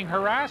they're being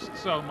harassed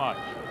so much.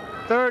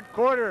 Third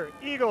quarter,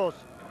 Eagles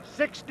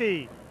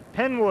 60,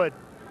 Pennwood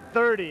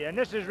 30. And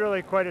this is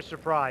really quite a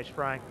surprise,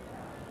 Frank.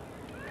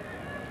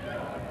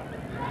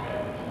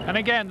 And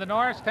again, the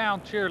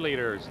Norristown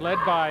cheerleaders, led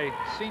by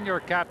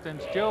senior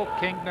captains Jill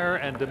Kinkner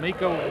and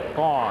D'Amico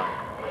Vaughn.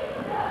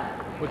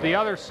 With the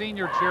other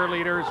senior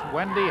cheerleaders,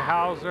 Wendy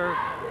Hauser,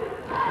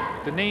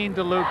 Deneen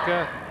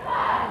DeLuca,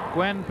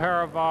 Gwen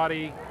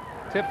Paravati,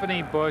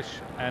 Tiffany Bush,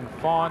 and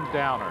Fawn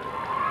Downer.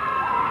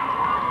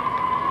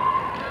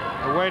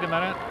 Oh, wait a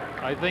minute.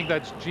 I think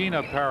that's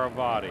Gina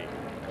Paravati.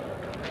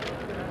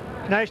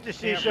 Nice to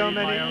see so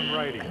many. My own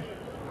writing.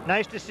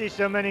 Nice to see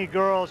so many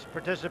girls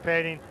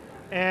participating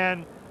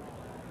and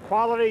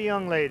quality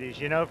young ladies.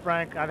 You know,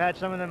 Frank, I've had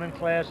some of them in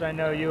class. I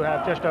know you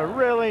have. Just a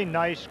really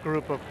nice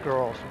group of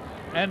girls.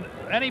 And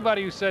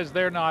anybody who says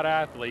they're not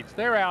athletes,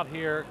 they're out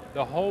here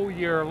the whole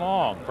year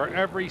long for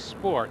every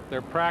sport.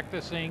 They're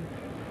practicing.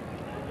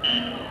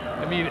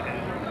 I mean,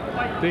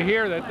 to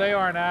hear that they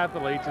aren't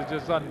athletes is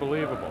just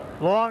unbelievable.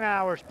 Long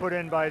hours put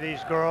in by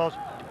these girls.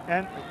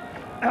 And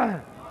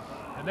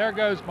and there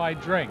goes my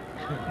drink.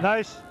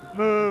 Nice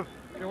move.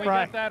 Can we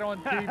Frank. get that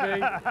on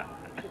TV?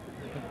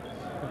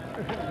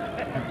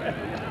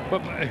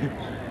 But,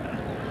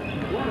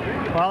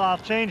 well, I'll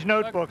change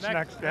notebooks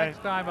next day. Next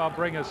time I'll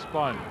bring a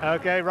sponge.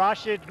 Okay,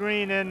 Rashid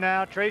Green in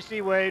now,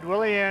 Tracy Wade,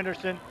 Willie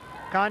Anderson,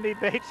 Condi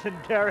Bates, and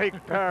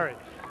Derek Perry.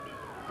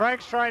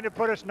 Frank's trying to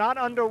put us not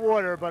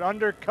underwater, but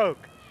under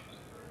Coke.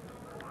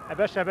 I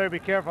better be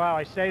careful how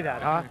I say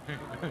that, huh?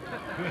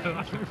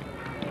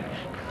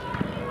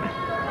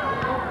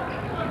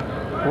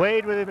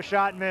 Wade with a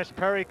shot miss,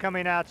 Perry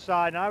coming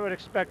outside, and I would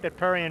expect that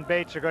Perry and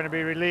Bates are going to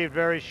be relieved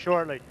very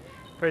shortly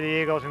for the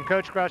Eagles, and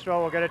Coach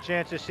Cresswell will get a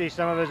chance to see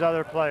some of his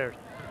other players.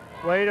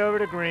 Wade over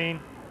to Green.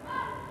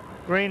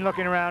 Green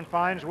looking around,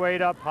 finds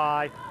Wade up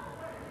high.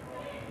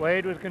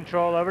 Wade with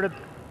control over to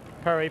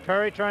Perry.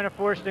 Perry trying to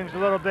force things a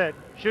little bit.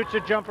 Shoots a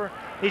jumper.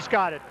 He's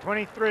got it.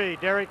 23,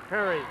 Derek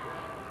Perry.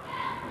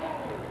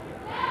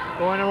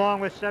 Going along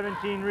with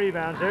 17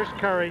 rebounds. There's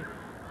Curry.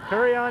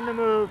 Curry on the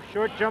move.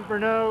 Short jumper,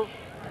 no.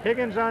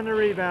 Higgins on the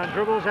rebound.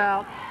 Dribbles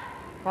out.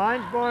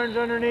 Finds Barnes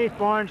underneath.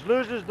 Barnes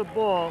loses the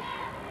ball.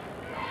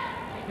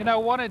 You know,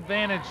 one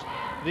advantage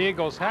the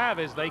Eagles have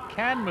is they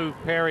can move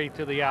Perry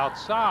to the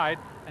outside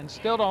and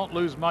still don't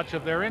lose much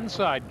of their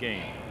inside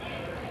game.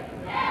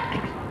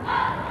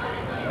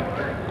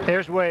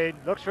 There's Wade.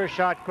 Looks for a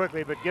shot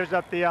quickly, but gives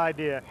up the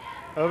idea.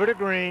 Over to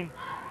Green.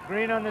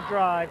 Green on the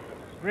drive.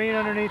 Green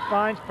underneath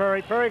finds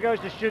Perry. Perry goes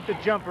to shoot the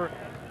jumper.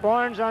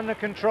 Barnes on the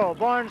control.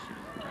 Barnes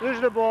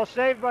loses the ball.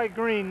 Saved by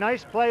Green.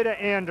 Nice play to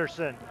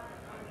Anderson.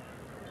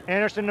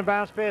 Anderson the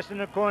bounce pass in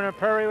the corner.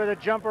 Perry with a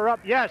jumper up.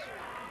 Yes.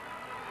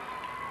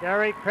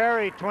 Derek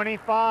Perry,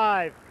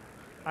 25.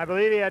 I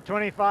believe he had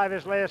 25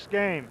 his last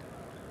game.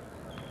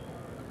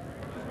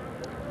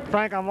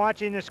 Frank, I'm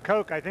watching this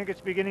Coke. I think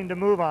it's beginning to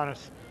move on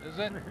us. Is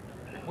it?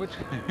 Which?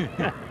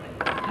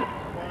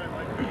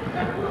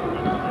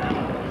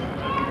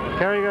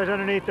 Perry goes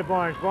underneath to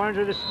Barnes. Barnes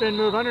with a spin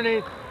move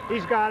underneath.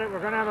 He's got it. We're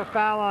going to have a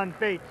foul on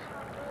Bates.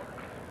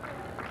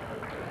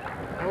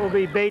 That will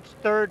be Bates'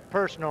 third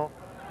personal.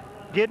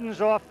 Giddens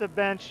off the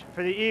bench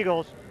for the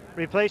Eagles,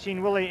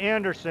 replacing Willie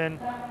Anderson.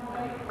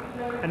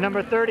 And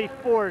number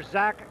 34,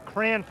 Zach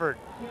Cranford,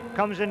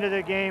 comes into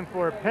the game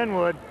for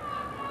Pennwood.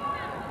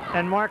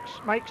 And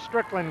Mike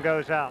Strickland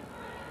goes out.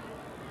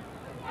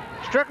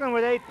 Strickland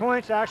with 8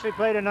 points actually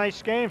played a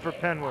nice game for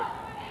Pennwood.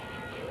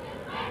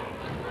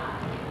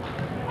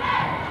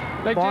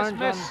 They Barnes just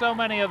missed so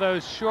many of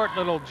those short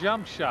little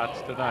jump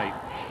shots tonight.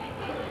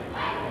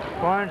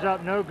 Barnes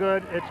up, no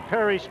good. It's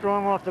Perry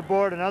strong off the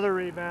board, another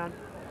rebound.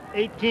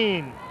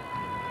 18.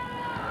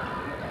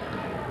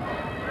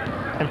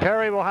 And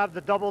Perry will have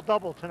the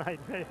double-double tonight.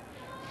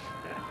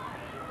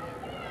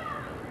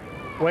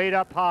 Wade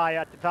up high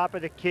at the top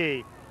of the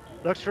key.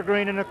 Looks for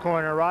Green in the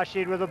corner.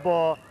 Rashid with the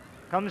ball.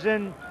 Comes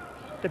in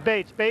to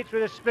Bates. Bates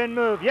with a spin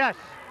move. Yes!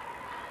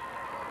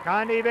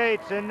 Condi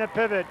Bates in the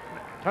pivot.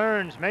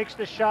 Turns, makes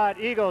the shot.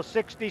 Eagles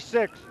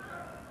 66.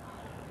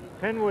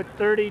 Pennwood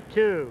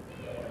 32.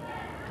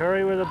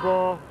 Curry with the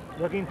ball.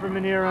 Looking for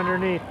Manier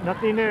underneath.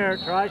 Nothing there.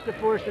 Tries to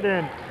force it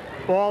in.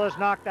 Ball is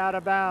knocked out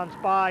of bounds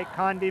by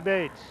Condi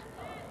Bates.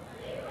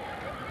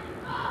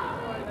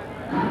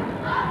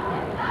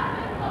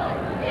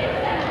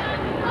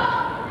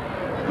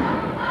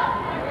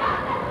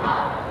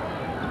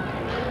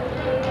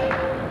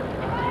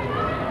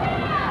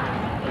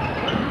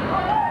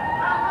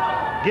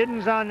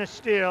 Giddens on the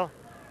steal.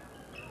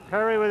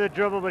 Perry with a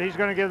dribble, but he's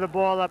going to give the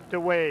ball up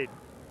to Wade.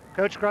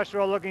 Coach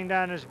Cresswell looking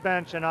down his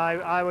bench, and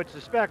I would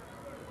suspect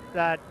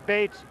that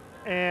Bates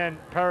and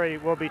Perry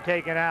will be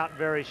taken out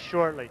very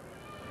shortly.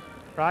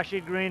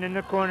 Rashid Green in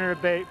the corner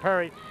to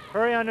Perry.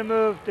 Perry on the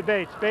move to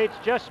Bates. Bates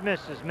just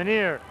misses.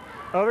 Manier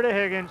over to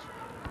Higgins.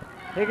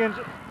 Higgins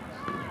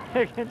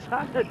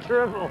on the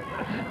dribble.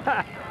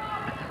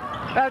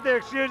 Have to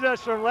excuse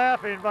us from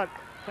laughing, but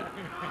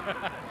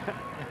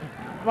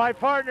my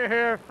partner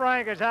here,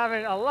 Frank, is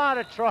having a lot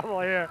of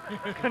trouble here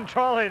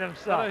controlling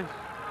himself.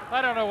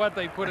 I don't know what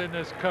they put in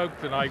this Coke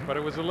tonight, but it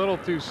was a little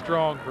too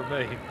strong for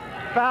me.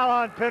 Foul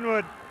on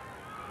Pennwood.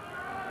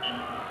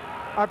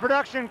 Our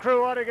production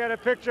crew ought to get a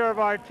picture of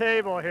our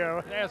table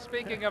here. Yeah,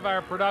 speaking of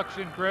our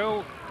production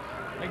crew,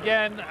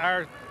 again,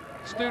 our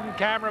student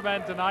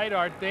cameramen tonight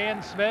are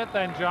Dan Smith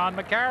and John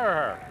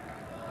McCarraher.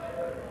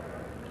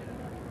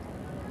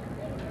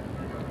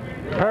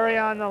 Perry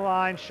on the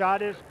line,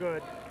 shot is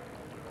good.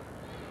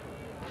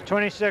 It's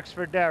 26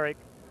 for Derek.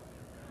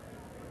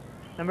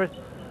 Number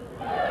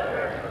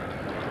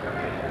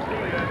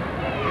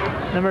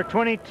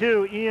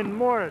 22, Ian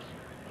Morris,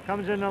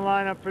 comes in the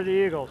lineup for the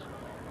Eagles.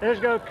 There's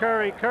go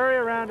Curry. Curry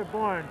around to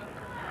Barnes.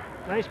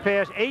 Nice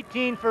pass.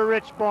 18 for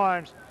Rich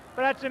Barnes,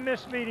 but that's a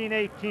misleading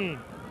 18.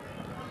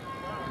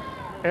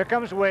 Here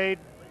comes Wade.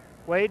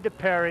 Wade to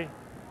Perry.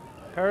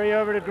 Perry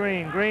over to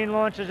Green. Green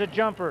launches a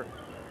jumper.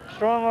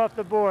 Strong off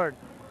the board.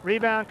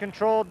 Rebound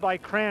controlled by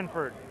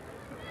Cranford.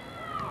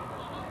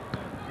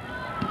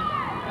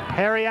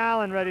 Harry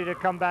Allen ready to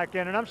come back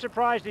in, and I'm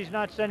surprised he's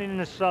not sending in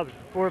the subs.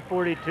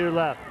 4:42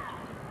 left.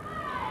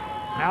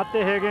 Out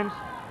to Higgins.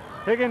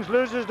 Higgins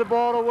loses the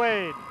ball to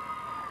Wade.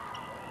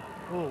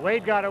 Ooh,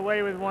 Wade got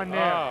away with one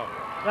there. Oh,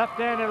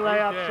 left-handed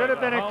layup. Should have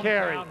been a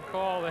carry.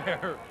 Call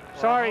there.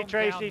 Sorry,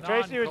 Tracy.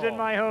 Tracy was in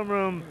my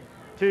homeroom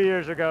 2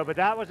 years ago, but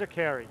that was a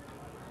carry.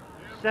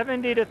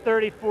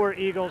 70-34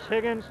 Eagles.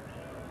 Higgins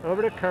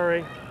over to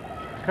Curry.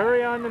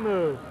 Curry on the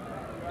move.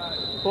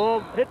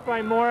 Ball hit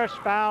by Morris.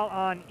 Foul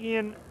on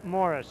Ian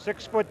Morris.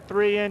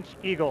 6'3"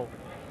 Eagle.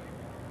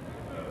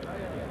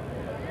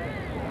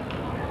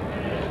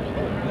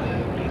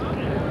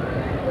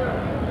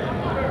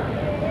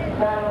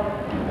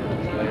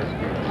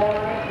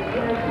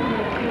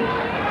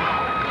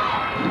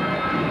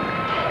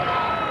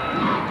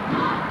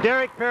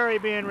 Derek Perry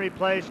being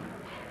replaced.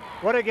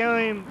 What a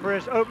game for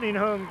his opening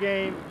home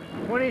game.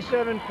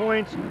 27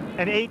 points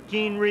and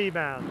 18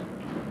 rebounds.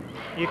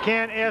 You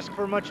can't ask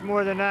for much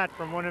more than that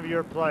from one of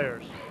your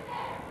players.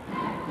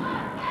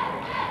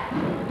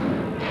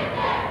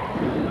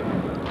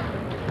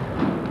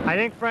 I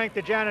think, Frank,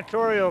 the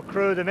janitorial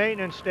crew, the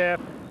maintenance staff,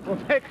 will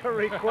make a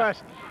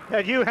request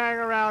that you hang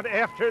around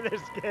after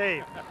this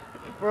game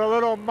for a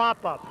little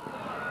mop-up.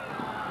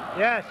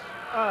 Yes.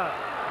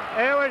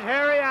 There was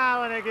Harry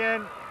Allen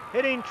again,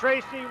 hitting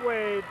Tracy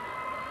Wade.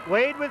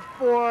 Wade with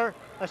 4,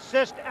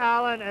 assist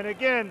Allen, and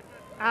again,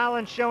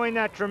 Allen showing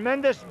that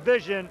tremendous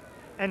vision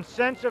and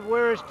sense of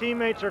where his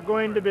teammates are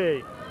going to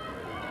be.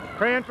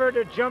 Cranford,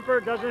 a jumper,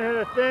 doesn't hit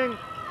a thing.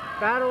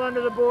 Battle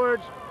under the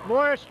boards.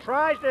 Morris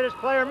tries to hit his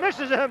player,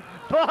 misses him.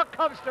 Ball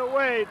comes to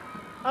Wade.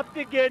 Up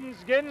to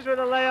Giddens. Giddens with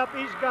a layup,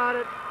 he's got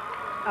it.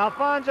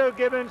 Alfonso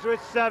Gibbons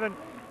with 7.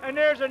 And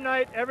there's a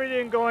night,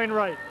 everything going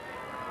right.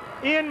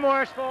 Ian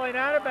Morris falling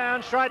out of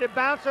bounds, tried to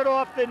bounce it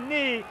off the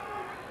knee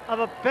of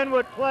a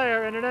Pennwood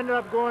player, and it ended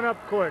up going up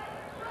court.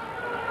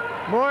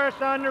 Morris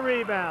on the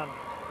rebound.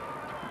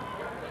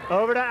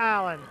 Over to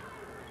Allen.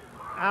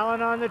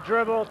 Allen on the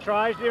dribble,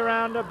 tries the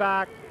around the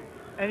back,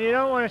 and you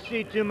don't want to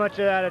see too much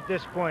of that at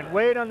this point.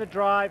 Wade on the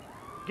drive,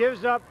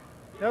 gives up,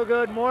 no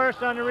good.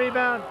 Morris on the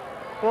rebound.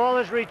 Ball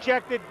is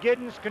rejected,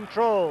 Giddens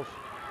controls.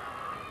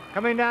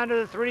 Coming down to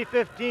the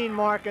 3:15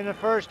 mark in the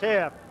first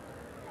half.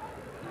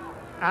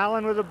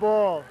 Allen with the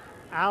ball.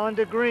 Allen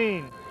to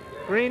Green.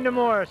 Green to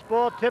Morris.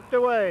 Ball tipped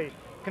away.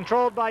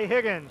 Controlled by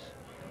Higgins.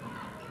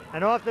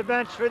 And off the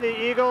bench for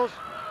the Eagles,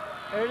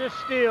 there's a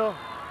steal.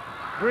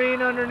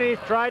 Green underneath,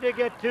 tried to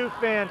get too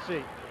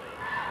fancy.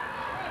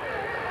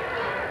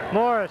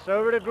 Morris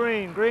over to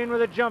Green. Green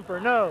with a jumper,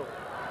 no.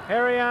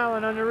 Harry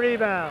Allen on the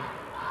rebound.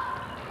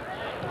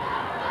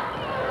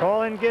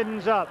 Colin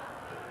Giddens up.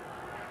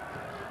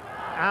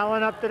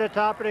 Allen up to the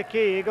top of the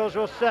key. Eagles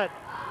will set.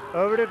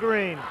 Over to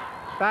Green.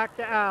 Back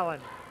to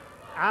Allen.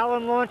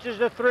 Allen launches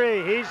the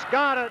three. He's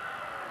got it.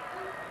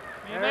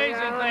 The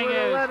amazing thing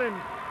is, 11,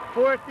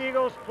 fourth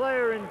Eagles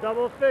player in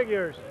double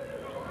figures.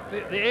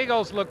 the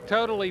Eagles look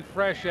totally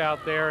fresh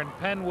out there, and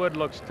Pennwood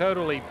looks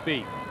totally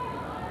beat.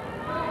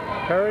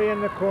 Curry in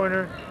the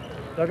corner,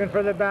 looking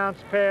for the bounce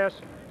pass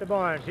to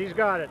Barnes. He's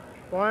got it.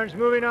 Barnes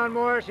moving on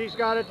Morris. He's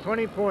got it,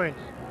 20 points.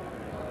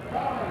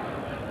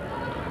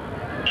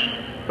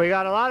 We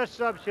got a lot of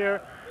subs here.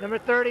 Number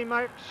 30,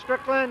 Mike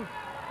Strickland,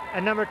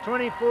 and number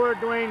 24,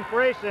 Dwayne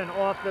Grayson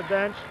off the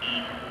bench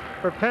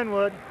for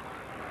Pennwood.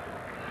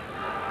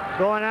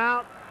 Going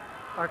out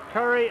are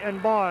Curry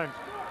and Barnes.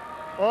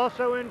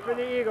 Also in for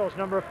the Eagles,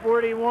 number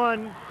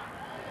 41,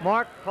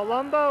 Mark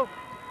Palumbo,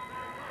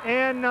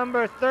 and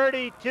number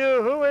 32,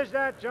 who is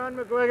that, John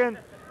McGuigan?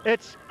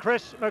 It's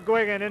Chris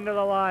McGuigan into the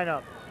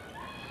lineup.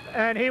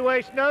 And he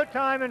wastes no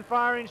time in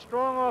firing,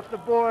 strong off the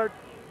board.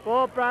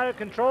 Ball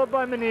controlled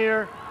by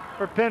Manier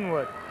for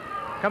Pennwood.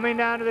 Coming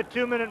down to the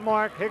 2-minute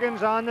mark,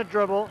 Higgins on the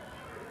dribble.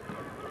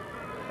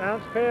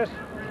 Bounce pass.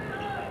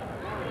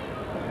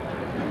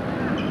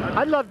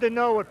 I'd love to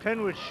know what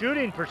Pennwood's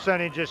shooting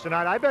percentage is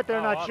tonight. I bet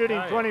they're not shooting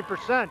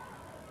 20%.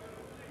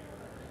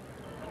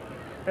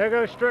 There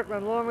goes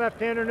Strickland, long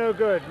left-hander, no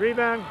good.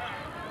 Rebound,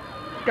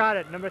 got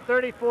it. Number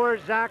 34,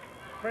 Zach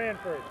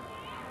Cranford.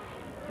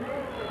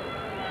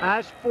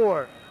 Has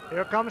 4.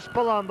 Here comes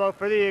Palumbo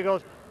for the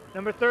Eagles.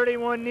 Number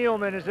 31,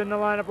 Nealman, is in the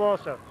lineup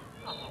also.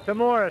 To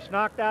Morris,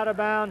 knocked out of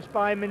bounds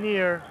by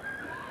Manier.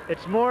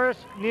 It's Morris,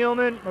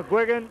 Nealman,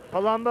 McGuigan,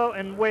 Palumbo,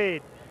 and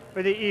Wade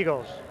for the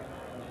Eagles.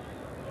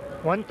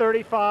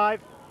 135.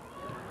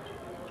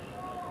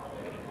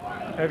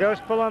 There goes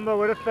Palumbo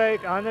with a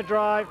fake on the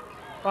drive.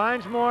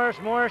 Finds Morris.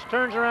 Morris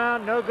turns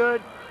around, no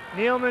good.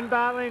 Nealman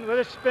battling with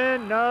a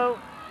spin, no.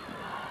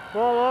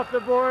 Ball off the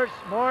boards.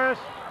 Morris.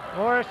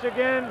 Morris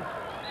again.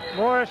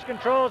 Morris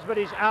controls, but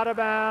he's out of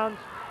bounds.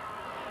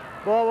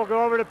 Ball will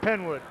go over to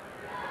Pennwood.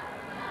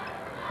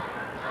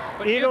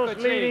 But Eagles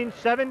leading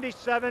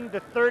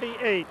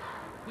 77-38.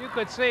 You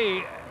could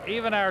see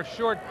even our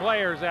short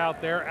players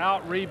out there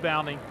out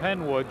rebounding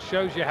Pennwood.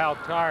 Shows you how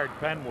tired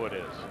Pennwood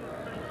is.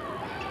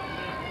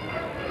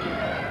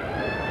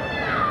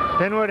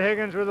 Pennwood,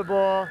 Higgins with the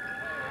ball.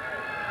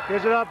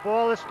 Gives it up.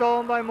 Ball is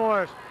stolen by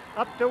Morris.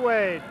 Up to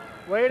Wade.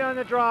 Wade on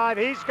the drive.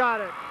 He's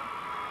got it.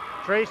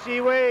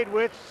 Tracy Wade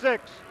with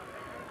 6.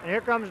 And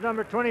here comes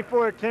number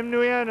 24. Tim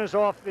Nguyen is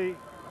off the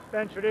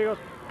bench for the Eagles.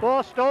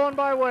 Ball stolen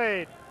by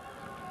Wade.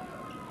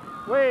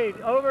 Wade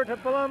over to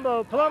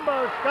Palumbo.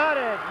 Palumbo's got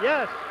it.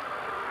 Yes.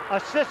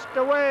 Assist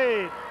to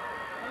Wade.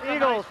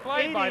 Eagles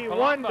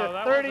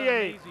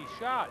 81-38. Easy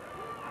shot.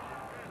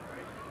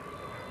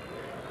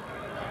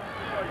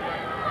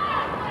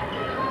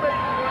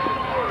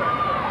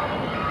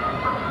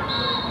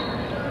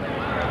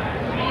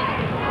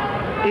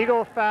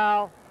 Eagle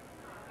foul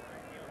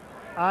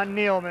on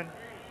Nealman.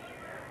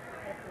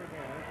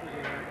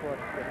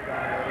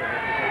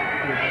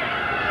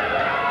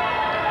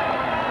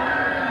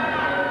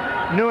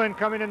 Nguyen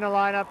coming in the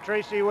lineup.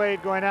 Tracy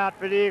Wade going out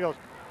for the Eagles.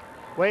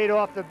 Wade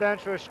off the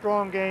bench for a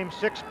strong game,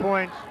 6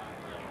 points.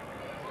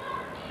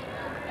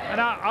 And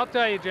I'll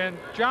tell you, Jen,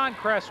 John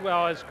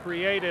Cresswell has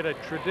created a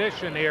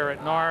tradition here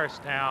at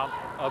Norristown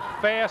of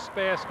fast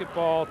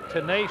basketball,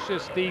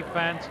 tenacious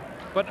defense,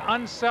 but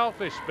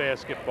unselfish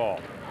basketball.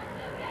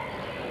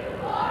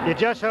 You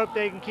just hope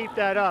they can keep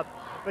that up,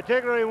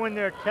 particularly when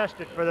they're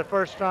tested for the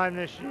first time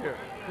this year.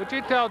 Would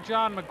you tell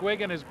John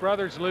McGuigan his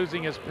brother's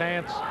losing his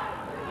pants?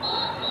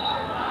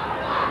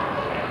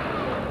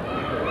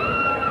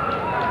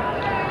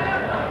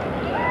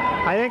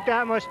 I think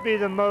that must be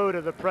the mode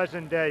of the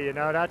present day, you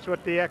know. That's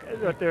what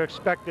they're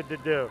expected to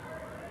do.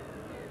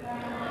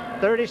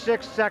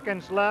 36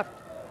 seconds left.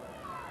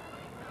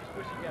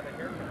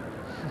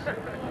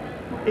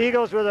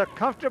 Eagles with a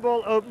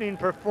comfortable opening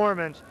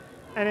performance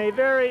and a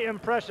very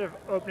impressive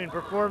opening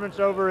performance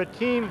over a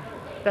team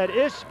that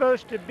is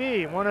supposed to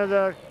be one of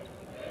the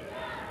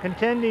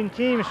contending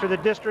teams for the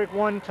District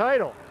 1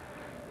 title.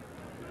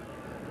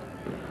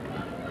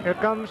 Here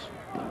comes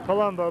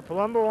Palumbo.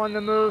 Palumbo on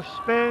the move,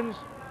 spins.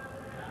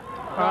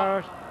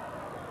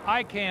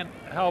 I can't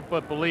help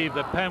but believe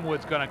that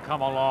Pennwood's going to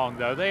come along,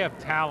 though. They have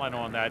talent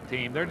on that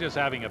team. They're just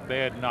having a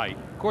bad night.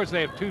 Of course,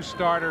 they have 2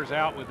 starters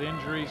out with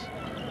injuries.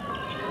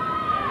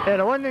 Yeah,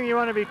 the one thing you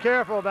want to be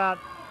careful about,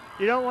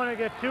 you don't want to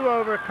get too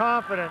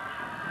overconfident.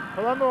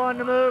 Palumbo on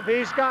the move.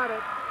 He's got it.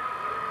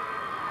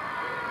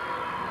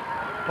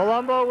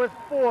 Palumbo with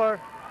 4.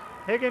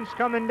 Higgins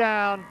coming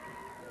down.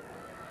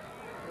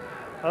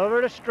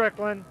 Over to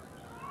Strickland.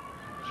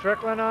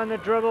 Strickland on the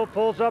dribble,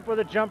 pulls up with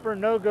a jumper,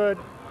 no good.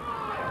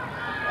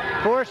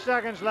 4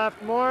 seconds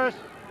left. Morris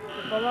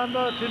to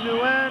Palumbo to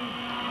Nguyen.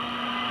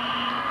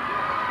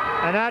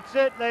 And that's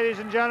it, ladies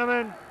and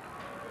gentlemen.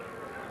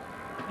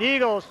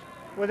 Eagles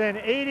within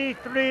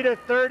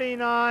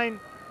 83-39.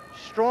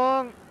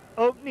 Strong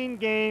opening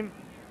game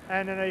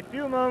And in a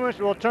few moments,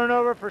 we'll turn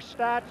over for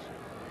stats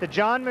to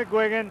John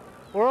McGuigan.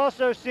 We're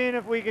also seeing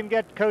if we can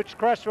get Coach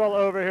Cresswell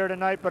over here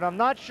tonight, but I'm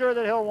not sure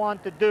that he'll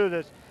want to do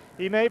this.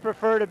 He may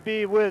prefer to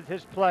be with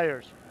his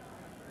players.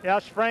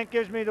 Yes, Frank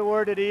gives me the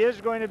word that he is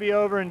going to be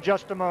over in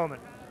just a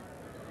moment.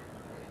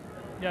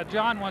 Yeah,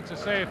 John wants to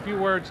say a few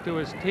words to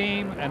his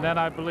team, and then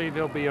I believe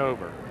he'll be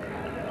over.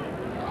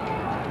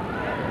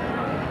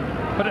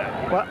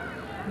 But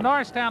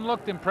Norristown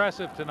looked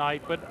impressive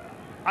tonight, but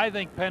I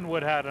think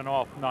Pennwood had an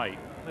off night.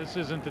 This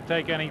isn't to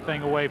take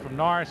anything away from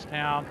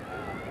Norristown,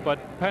 but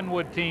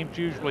Pennwood teams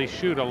usually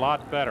shoot a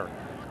lot better.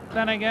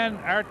 Then again,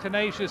 our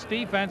tenacious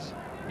defense,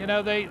 you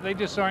know, they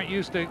just aren't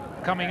used to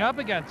coming up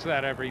against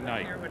that every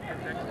night.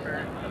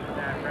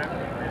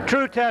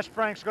 True test,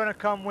 Frank's going to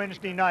come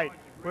Wednesday night.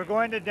 We're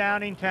going to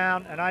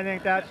Downingtown, and I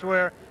think that's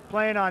where,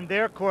 playing on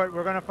their court,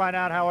 we're going to find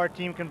out how our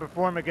team can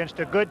perform against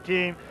a good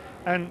team,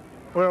 and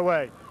we're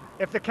away.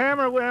 If the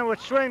camera would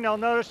swing, they'll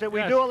notice that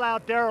we do allow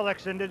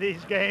derelicts into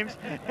these games.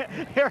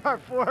 Here are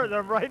 4 of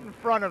them right in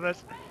front of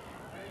us.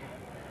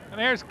 And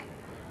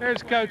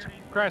there's Coach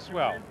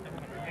Cresswell.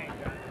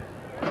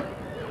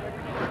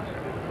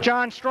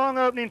 John, strong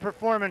opening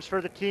performance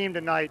for the team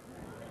tonight.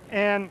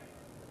 And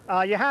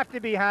you have to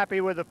be happy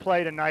with the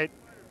play tonight.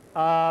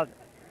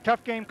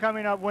 Tough game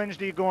coming up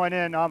Wednesday going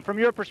in. From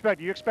your perspective,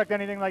 do you expect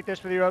anything like this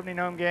for your opening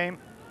home game?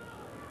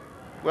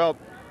 Well,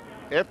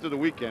 after the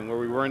weekend where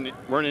we weren't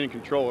in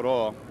control at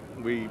all,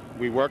 we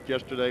worked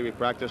yesterday. We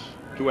practiced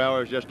 2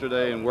 hours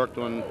yesterday and worked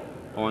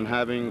on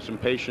having some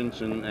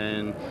patience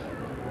and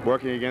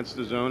working against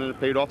the zone, and it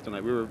paid off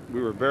tonight.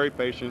 We were very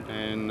patient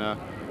and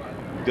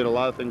did a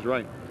lot of things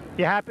right.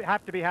 You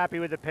have to be happy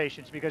with the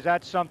patience, because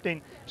that's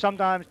something,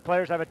 sometimes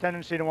players have a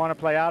tendency to want to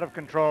play out of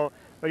control,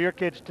 but your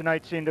kids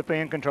tonight seem to be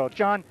in control.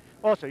 John,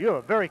 also, you have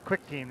a very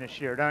quick team this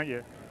year, don't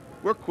you?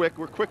 We're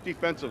quick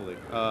defensively.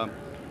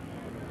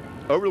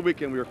 Over the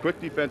weekend, we were quick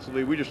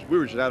defensively. We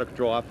were just out of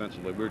control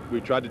offensively.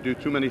 We tried to do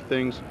too many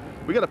things.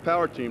 We got a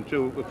power team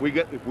too.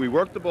 If we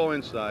work the ball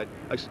inside,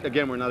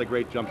 again, we're not a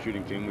great jump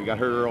shooting team. We got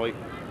hurt early,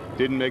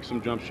 didn't make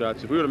some jump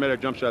shots. If we would have made our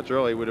jump shots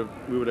early, we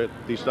would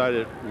have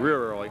decided real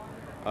early.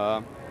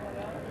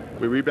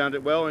 We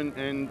rebounded well, and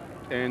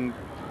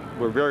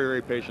we're very,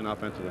 very patient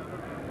offensively.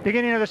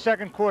 Beginning of the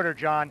second quarter,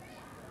 John.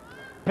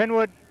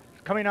 Pennwood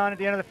coming on at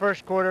the end of the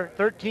first quarter,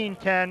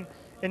 13-10.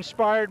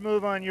 Inspired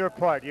move on your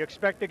part. Do you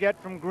expect to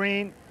get from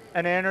Green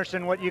and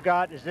Anderson what you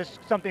got? Is this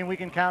something we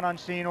can count on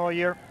seeing all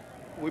year?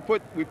 We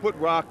put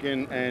Rock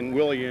and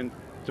Willie in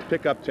to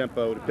pick up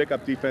tempo, to pick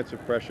up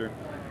defensive pressure,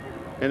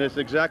 and it's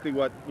exactly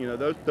what, you know,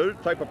 those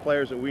type of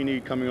players that we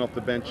need coming off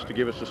the bench to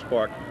give us a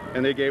spark,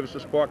 and they gave us a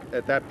spark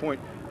at that point.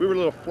 We were a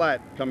little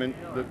flat coming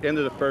the end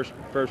of the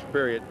first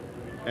period,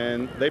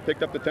 and they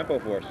picked up the tempo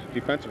for us,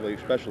 defensively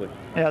especially.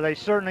 Yeah, they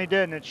certainly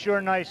did, and it's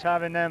sure nice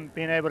having them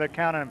being able to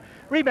count on them.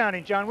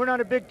 Rebounding, John, we're not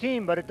a big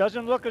team, but it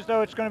doesn't look as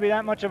though it's going to be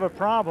that much of a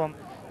problem.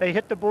 They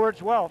hit the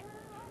boards well.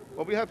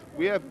 Well, we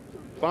have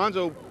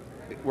Fonzo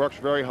works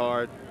very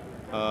hard.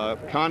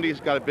 Condi's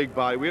got a big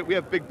body. We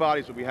have big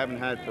bodies that we haven't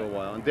had for a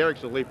while, and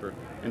Derek's a leaper,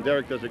 and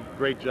Derek does a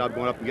great job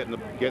going up and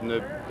getting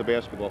the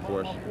basketball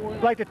for us.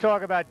 I'd like to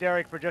talk about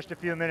Derek for just a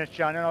few minutes,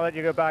 John, and I'll let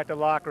you go back to the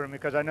locker room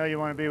because I know you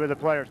want to be with the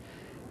players.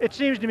 It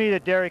seems to me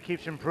that Derek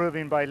keeps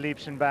improving by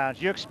leaps and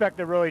bounds. You expect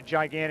a really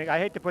gigantic, I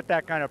hate to put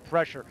that kind of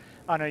pressure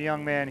on a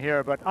young man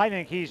here, but I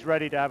think he's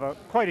ready to have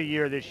quite a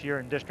year this year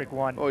in District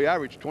 1. Oh, he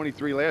averaged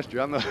 23 last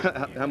year. I don't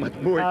know how much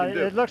more he can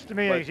do. It looks to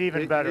me like he's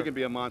even better. He can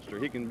be a monster.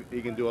 He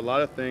can do a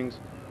lot of things.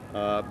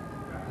 Our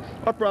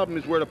problem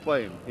is where to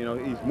play him. You know,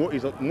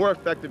 he's more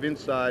effective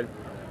inside.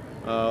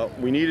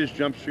 We need his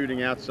jump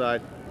shooting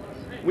outside.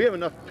 We have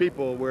enough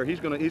people where they're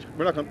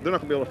not going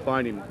to be able to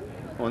find him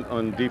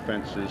on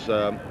defenses.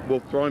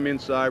 We'll throw him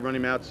inside, run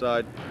him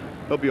outside.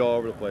 He'll be all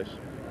over the place.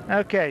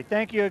 Okay,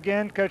 thank you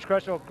again, Coach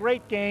Cresswell.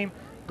 Great game,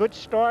 good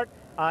start.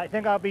 I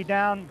think I'll be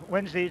down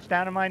Wednesday. It's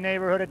down in my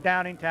neighborhood at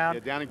Downingtown. Yeah,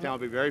 Downingtown will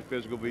be very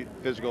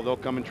physical. They'll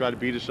come and try to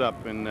beat us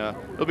up, and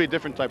it'll be a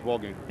different type of ball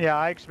game. Yeah,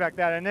 I expect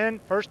that. And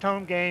then first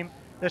home game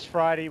this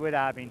Friday with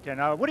Abington.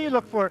 What do you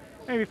look for,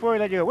 maybe before we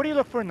let you go, what do you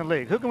look for in the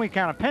league? Who can we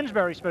count on?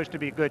 Pennsbury's supposed to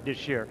be good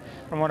this year,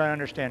 from what I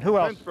understand. Who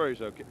else?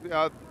 Pennsbury's okay.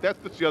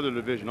 That's the other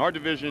division. Our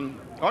division's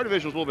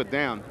a little bit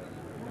down.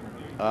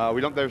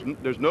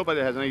 There's nobody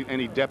that has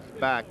any depth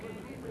back.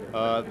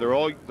 They're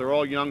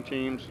all young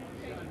teams.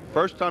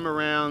 First time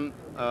around,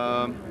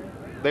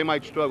 they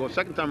might struggle.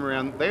 Second time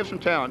around, they have some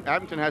talent.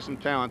 Abington has some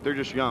talent. They're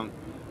just young.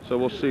 So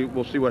we'll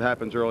see what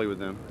happens early with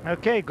them.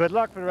 Okay, good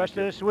luck for the rest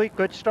of this week.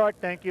 Good start.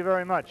 Thank you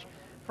very much.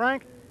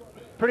 Frank,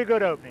 pretty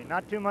good opening.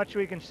 Not too much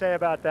we can say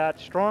about that.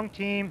 Strong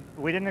team.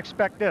 We didn't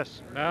expect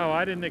this. No,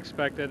 I didn't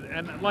expect it.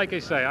 And like I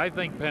say, I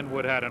think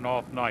Pennwood had an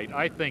off night.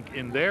 I think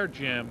in their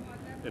gym,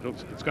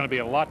 it's going to be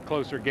a lot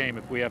closer game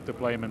if we have to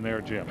play them in their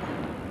gym.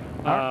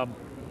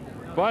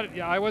 But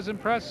yeah, I was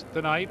impressed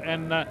tonight,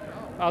 and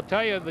I'll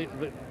tell you,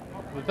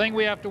 the thing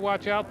we have to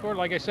watch out for,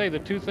 like I say, the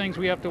two things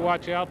we have to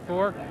watch out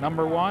for,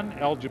 number one,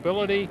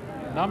 eligibility,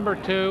 number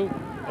two,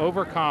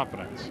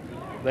 overconfidence.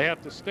 They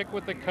have to stick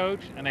with the coach,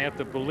 and they have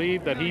to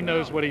believe that he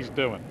knows what he's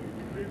doing.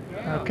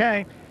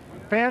 Okay.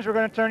 Fans, we're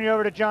going to turn you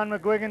over to John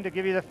McGuigan to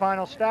give you the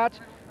final stats.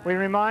 We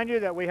remind you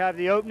that we have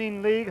the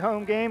opening league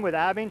home game with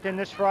Abington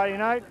this Friday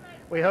night.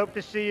 We hope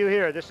to see you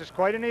here. This is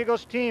quite an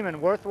Eagles team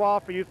and worthwhile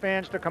for you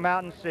fans to come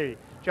out and see.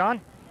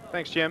 John?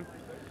 Thanks, Jim.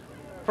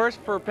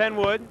 First for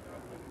Pennwood,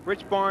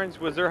 Rich Barnes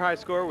was their high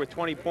scorer with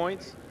 20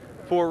 points,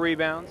 4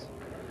 rebounds.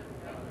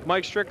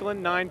 Mike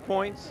Strickland, 9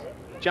 points.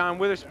 John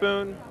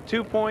Witherspoon,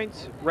 2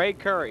 points. Ray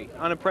Curry,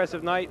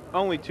 unimpressive night,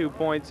 only 2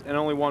 points and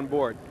only 1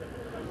 board.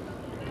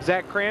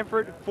 Zach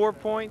Cranford, 4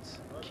 points.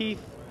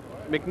 Keith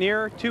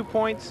McNear, 2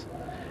 points.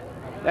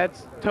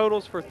 That's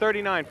totals for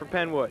 39 for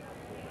Pennwood.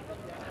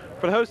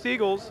 For the host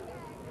Eagles,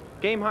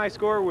 game high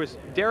scorer was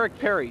Derek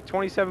Perry,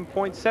 27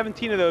 points,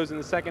 17 of those in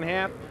the second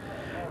half,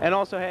 and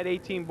also had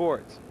 18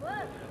 boards.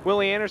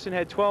 Willie Anderson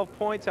had 12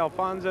 points,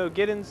 Alfonso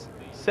Giddens,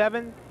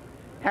 7,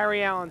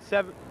 Harry Allen,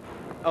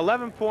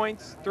 11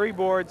 points, 3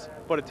 boards,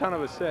 but a ton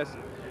of assists.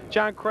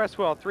 John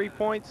Cresswell, 3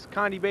 points,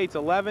 Condi Bates,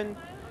 11,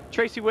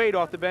 Tracy Wade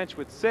off the bench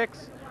with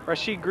 6,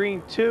 Rashid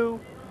Green, 2,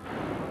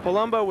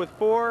 Palumbo with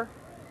 4,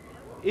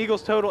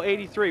 Eagles total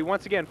 83.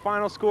 Once again,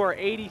 final score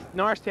 80,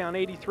 Norristown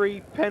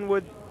 83,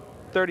 Pennwood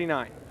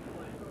 39.